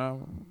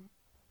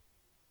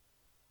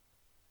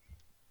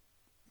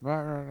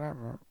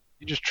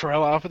 You just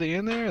trail off at the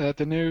end there? Is that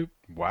the new...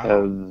 Wow.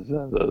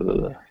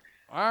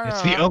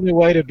 It's the only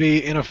way to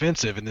be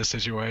inoffensive in this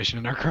situation,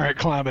 in our current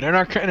climate, in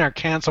our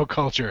cancel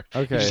culture.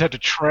 Okay. You just have to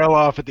trail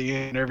off at the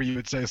end whenever you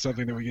would say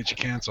something that would get you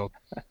canceled.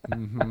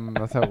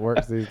 That's how it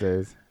works these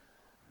days.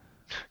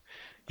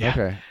 Yeah.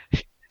 Okay.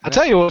 I'll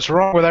tell you what's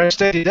wrong with our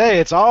state today.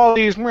 It's all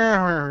these.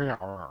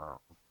 I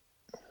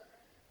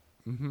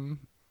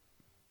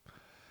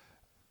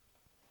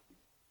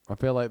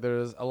feel like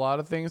there's a lot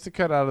of things to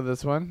cut out of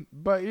this one,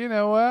 but you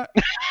know what?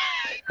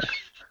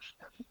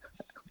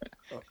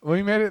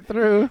 We made it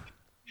through.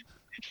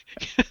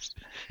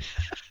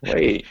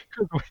 Wait.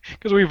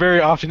 Because we very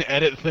often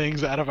edit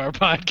things out of our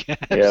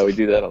podcast. Yeah, we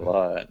do that a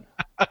lot.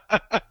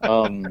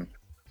 Oh,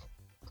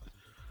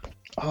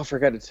 I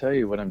forgot to tell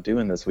you what I'm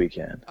doing this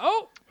weekend.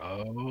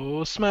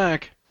 Oh,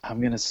 smack. I'm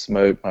going to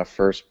smoke my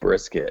first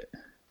brisket.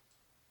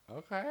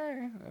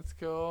 Okay, that's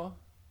cool.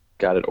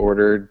 Got it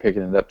ordered,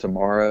 picking it up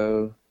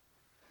tomorrow.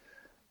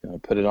 Gonna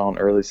put it on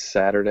early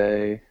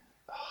Saturday.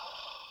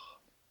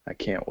 I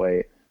can't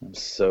wait. I'm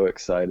so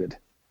excited.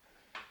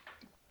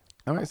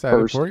 I'm excited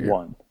First for you.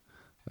 one.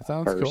 That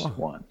sounds First cool.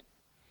 one.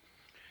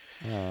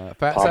 Fat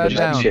Popping side that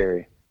down.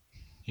 cherry.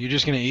 You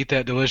just gonna eat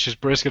that delicious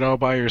brisket all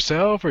by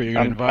yourself, or are you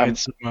gonna invite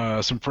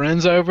some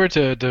friends over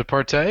to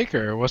partake,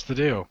 or what's the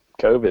deal?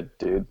 COVID,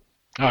 dude.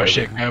 Oh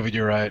shit, COVID,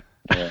 you're right.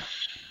 Yeah.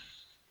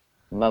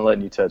 I'm not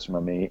letting you touch my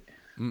meat.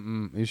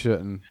 You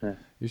shouldn't.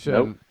 You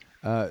shouldn't.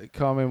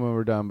 Call me when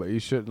we're done, but you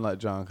shouldn't let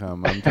John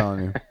come. I'm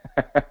telling you.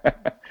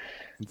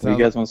 You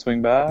guys want to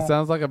swing by? It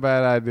sounds like a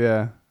bad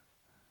idea.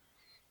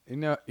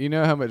 You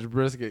know how much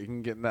brisket you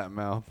can get in that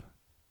mouth.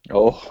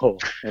 Oh,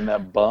 and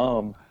that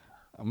bum.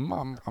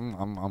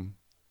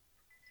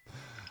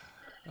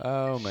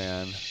 Oh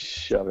man.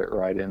 Shove it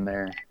right in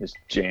there. Just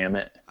jam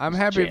it. I'm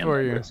Just happy jam for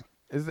that you.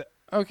 brisket.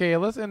 Okay,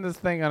 let's end this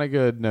thing on a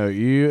good note.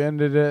 You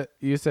ended it.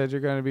 You said you're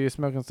going to be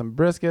smoking some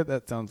brisket.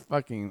 That sounds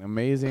fucking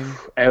amazing.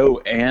 Oh,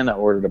 and I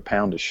ordered a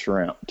pound of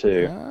shrimp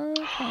too.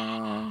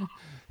 Okay.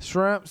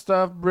 Shrimp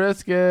stuffed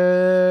brisket.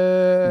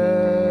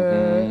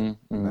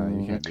 No,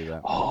 you can't do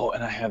that. Oh,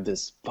 and I have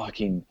this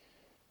fucking.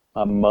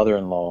 My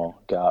mother-in-law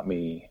got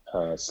me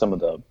some of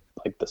the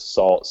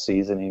salt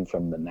seasoning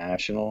from the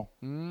National.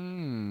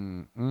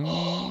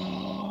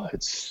 Oh,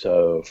 it's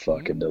so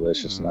fucking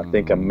delicious, and I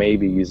think I may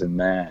be using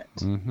that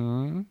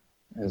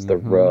as the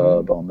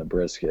rub on the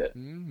brisket.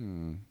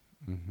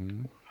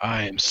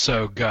 I am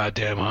so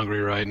goddamn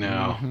hungry right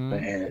now.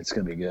 Man, it's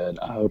gonna be good.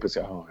 I hope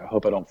I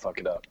hope I don't fuck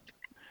it up.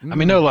 I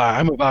mean, no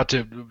lie.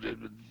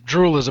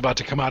 Drool is about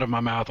to come out of my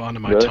mouth onto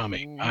my Really?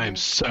 tummy. I am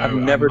so. I've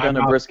never done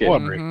a brisket.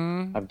 Hungry.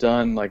 I've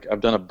done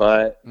a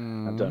butt.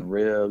 I've done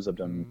ribs. I've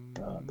done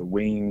the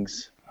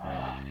wings.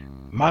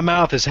 My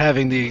mouth is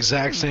having the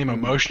exact same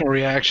emotional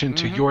reaction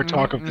to your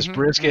talk of this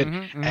brisket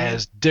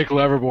as Dick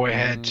Loverboy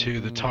had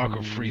to the talk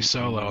of Free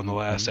Solo on the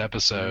last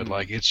episode.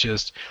 Like, it's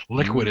just,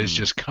 liquid is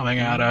just coming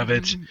out of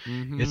it.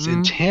 It's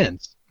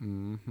intense.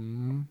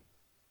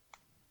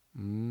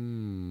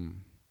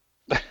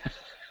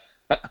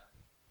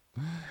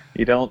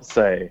 You don't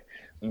say.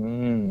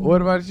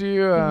 What about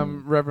you,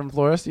 Reverend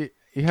Flores? You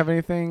have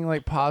anything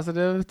like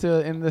positive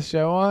to end the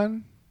show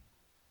on?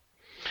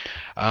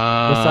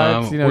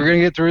 Besides, we're gonna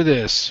get through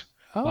this.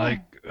 Oh.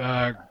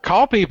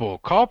 Call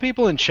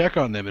people and check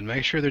on them and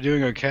make sure they're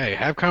doing okay.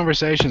 Have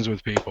conversations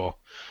with people.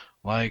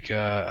 I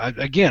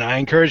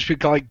encourage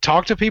people,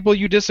 talk to people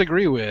you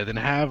disagree with and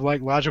have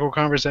logical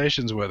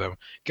conversations with them.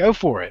 Go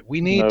for it.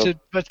 We need to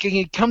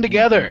come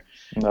together.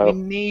 We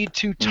need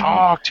to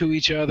talk to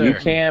each other. You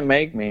can't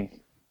make me.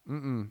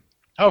 Oh,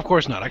 of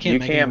course not. I can't.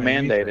 You can't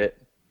mandate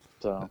it.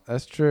 So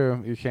that's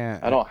true. You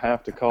can't. I don't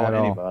have to call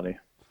anybody.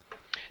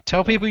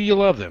 Tell people you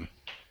love them.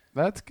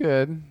 That's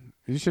good.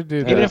 You should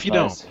do that. Even if you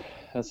don't.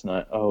 That's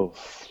not. Oh.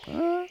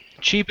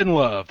 Cheapen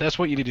love. That's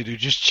what you need to do.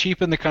 Just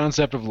cheapen the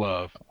concept of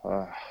love.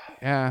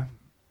 Yeah.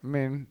 I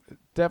mean, it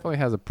definitely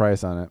has a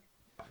price on it.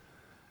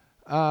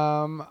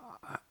 I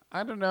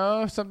don't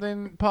know.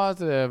 Something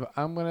positive.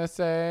 I'm going to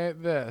say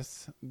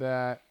this,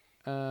 that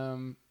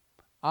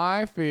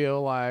I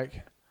feel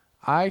like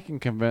I can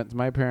convince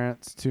my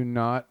parents to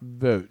not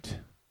vote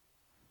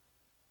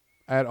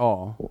at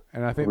all.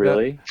 And I think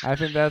I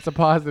think that's a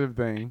positive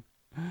thing.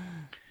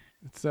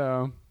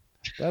 So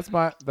that's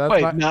my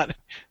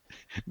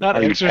not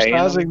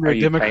exercising their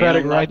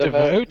democratic right to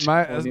vote.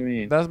 What do you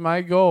mean? That's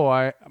my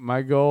goal.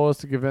 My goal is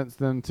to convince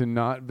them to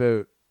not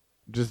vote,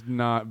 just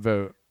not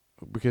vote,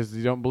 because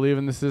you don't believe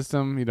in the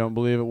system. You don't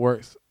believe it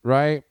works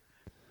right.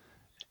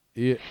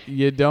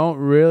 You don't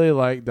really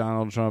like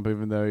Donald Trump,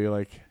 even though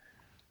you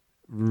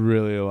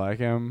really like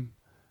him.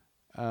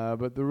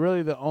 But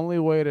the only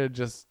way to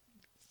just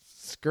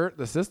skirt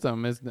the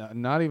system is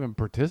not even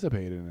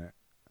participate in it.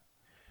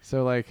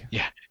 So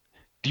yeah.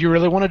 Do you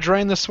really want to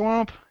drain the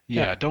swamp?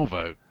 Yeah, don't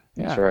vote.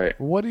 Yeah. That's right.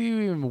 What are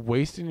you even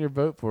wasting your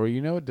vote for?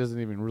 You know it doesn't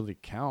even really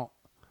count.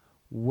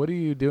 What are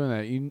you doing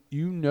that? You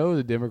know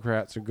the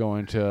Democrats are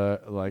going to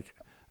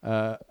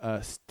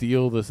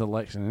steal this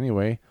election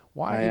anyway.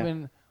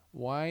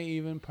 Why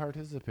even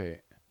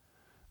participate?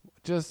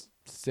 Just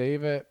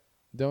save it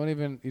You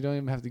don't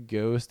even have to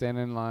go stand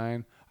in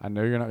line. I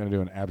know you're not going to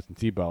do an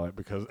absentee ballot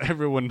because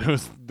everyone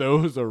knows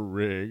those are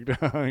rigged.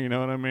 You know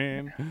what I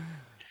mean?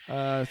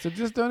 So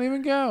just don't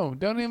even go.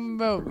 Don't even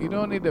vote. You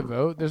don't need to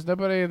vote. There's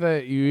nobody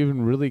that you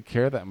even really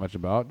care that much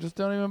about. Just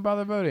don't even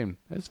bother voting.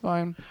 It's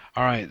fine.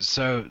 All right,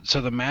 so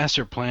the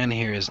master plan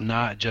here is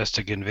not just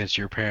to convince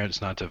your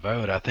parents not to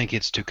vote. I think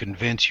it's to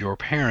convince your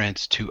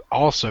parents to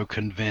also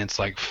convince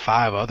like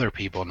 5 other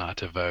people not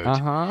to vote.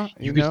 Uh-huh.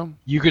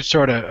 You could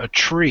start a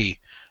tree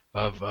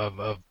of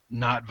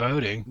not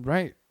voting.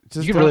 Right.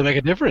 You could really make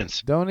a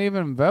difference. Don't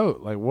even vote.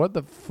 Like, what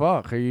the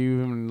fuck? Are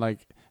you even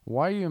like,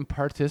 why are you even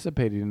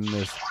participating in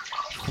this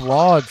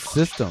flawed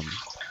system?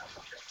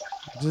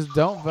 Just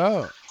don't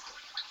vote.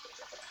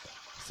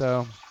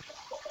 So,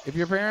 if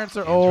your parents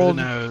are old, in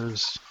through the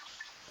nose,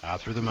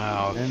 out through the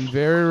mouth, and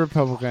very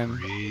Republican,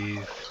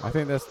 breathe. I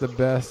think that's the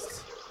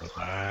best.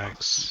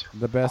 Relax.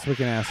 The best we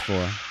can ask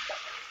for.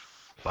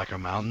 Like a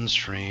mountain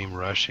stream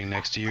rushing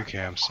next to your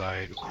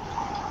campsite.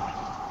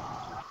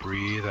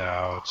 Breathe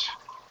out.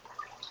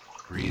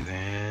 Breathe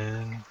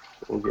in.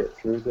 We'll get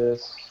through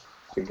this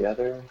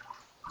together.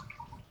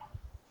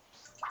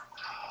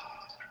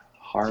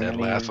 Harmony.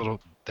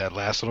 That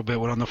last little bit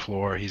went on the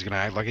floor. He's gonna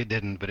act like it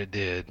didn't, but it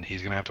did.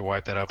 He's gonna have to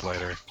wipe that up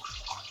later.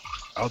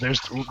 Oh,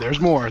 there's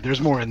more. There's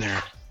more in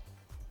there.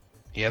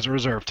 He has a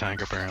reserve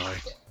tank apparently.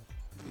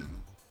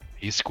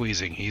 He's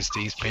squeezing. He's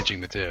pinching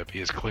the tip.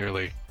 He's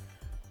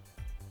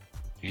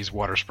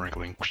water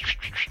sprinkling.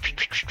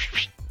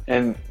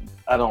 And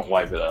I don't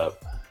wipe it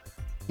up.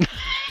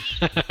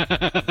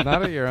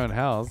 Not at your own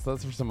house.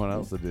 That's for someone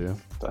else to do.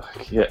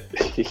 Yeah,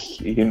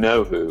 you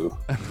know who.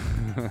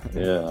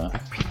 Yeah.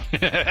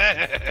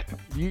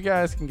 You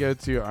guys can go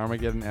to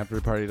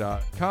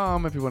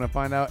ArmageddonAfterParty.com if you want to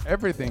find out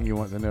everything you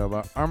want to know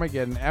about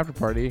Armageddon After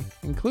Party,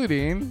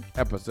 including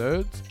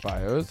episodes,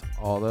 bios,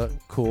 all the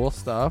cool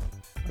stuff,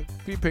 a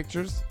few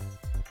pictures.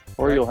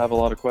 Or you'll have a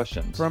lot of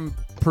questions. From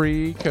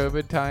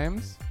pre-COVID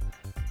times.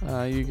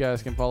 You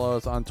guys can follow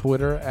us on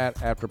Twitter at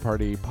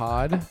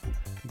AfterPartyPod.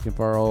 You can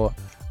follow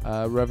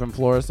Reverend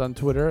Flores on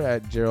Twitter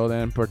at Gerald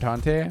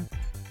Importante.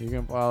 You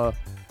can follow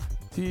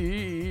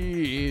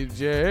TJ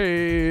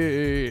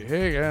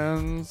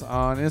Higgins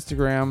on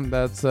Instagram.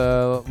 That's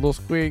Lil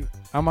Squeak.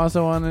 I'm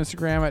also on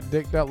Instagram at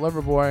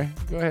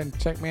Dick.Loverboy. Go ahead and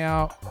check me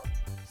out.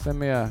 Send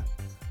me a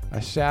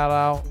shout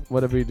out,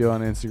 whatever you do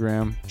on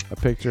Instagram. A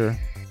picture.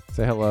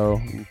 Say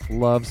hello.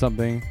 Love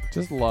something.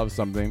 Just love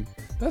something.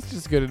 That's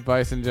just good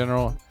advice in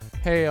general.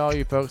 Hey, all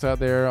you folks out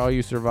there, all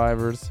you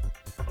survivors,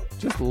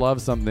 just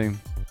love something.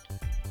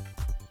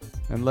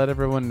 And let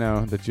everyone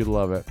know that you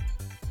love it.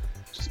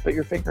 Just put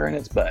your finger in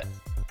its butt.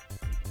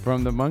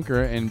 From the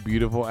bunker in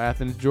beautiful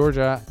Athens,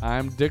 Georgia,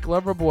 I'm Dick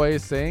Loverboy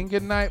saying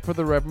goodnight for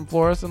the Reverend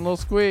Flores and Lil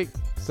Squeak.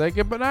 Say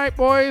good night,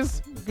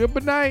 boys.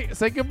 Good night.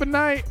 Say good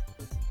night.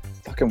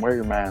 Fucking wear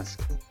your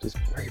mask. Just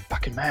wear your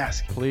fucking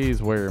mask.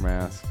 Please wear your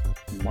mask.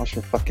 And wash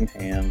your fucking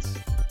hands.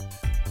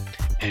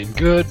 And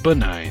good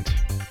night.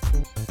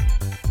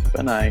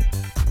 Good night.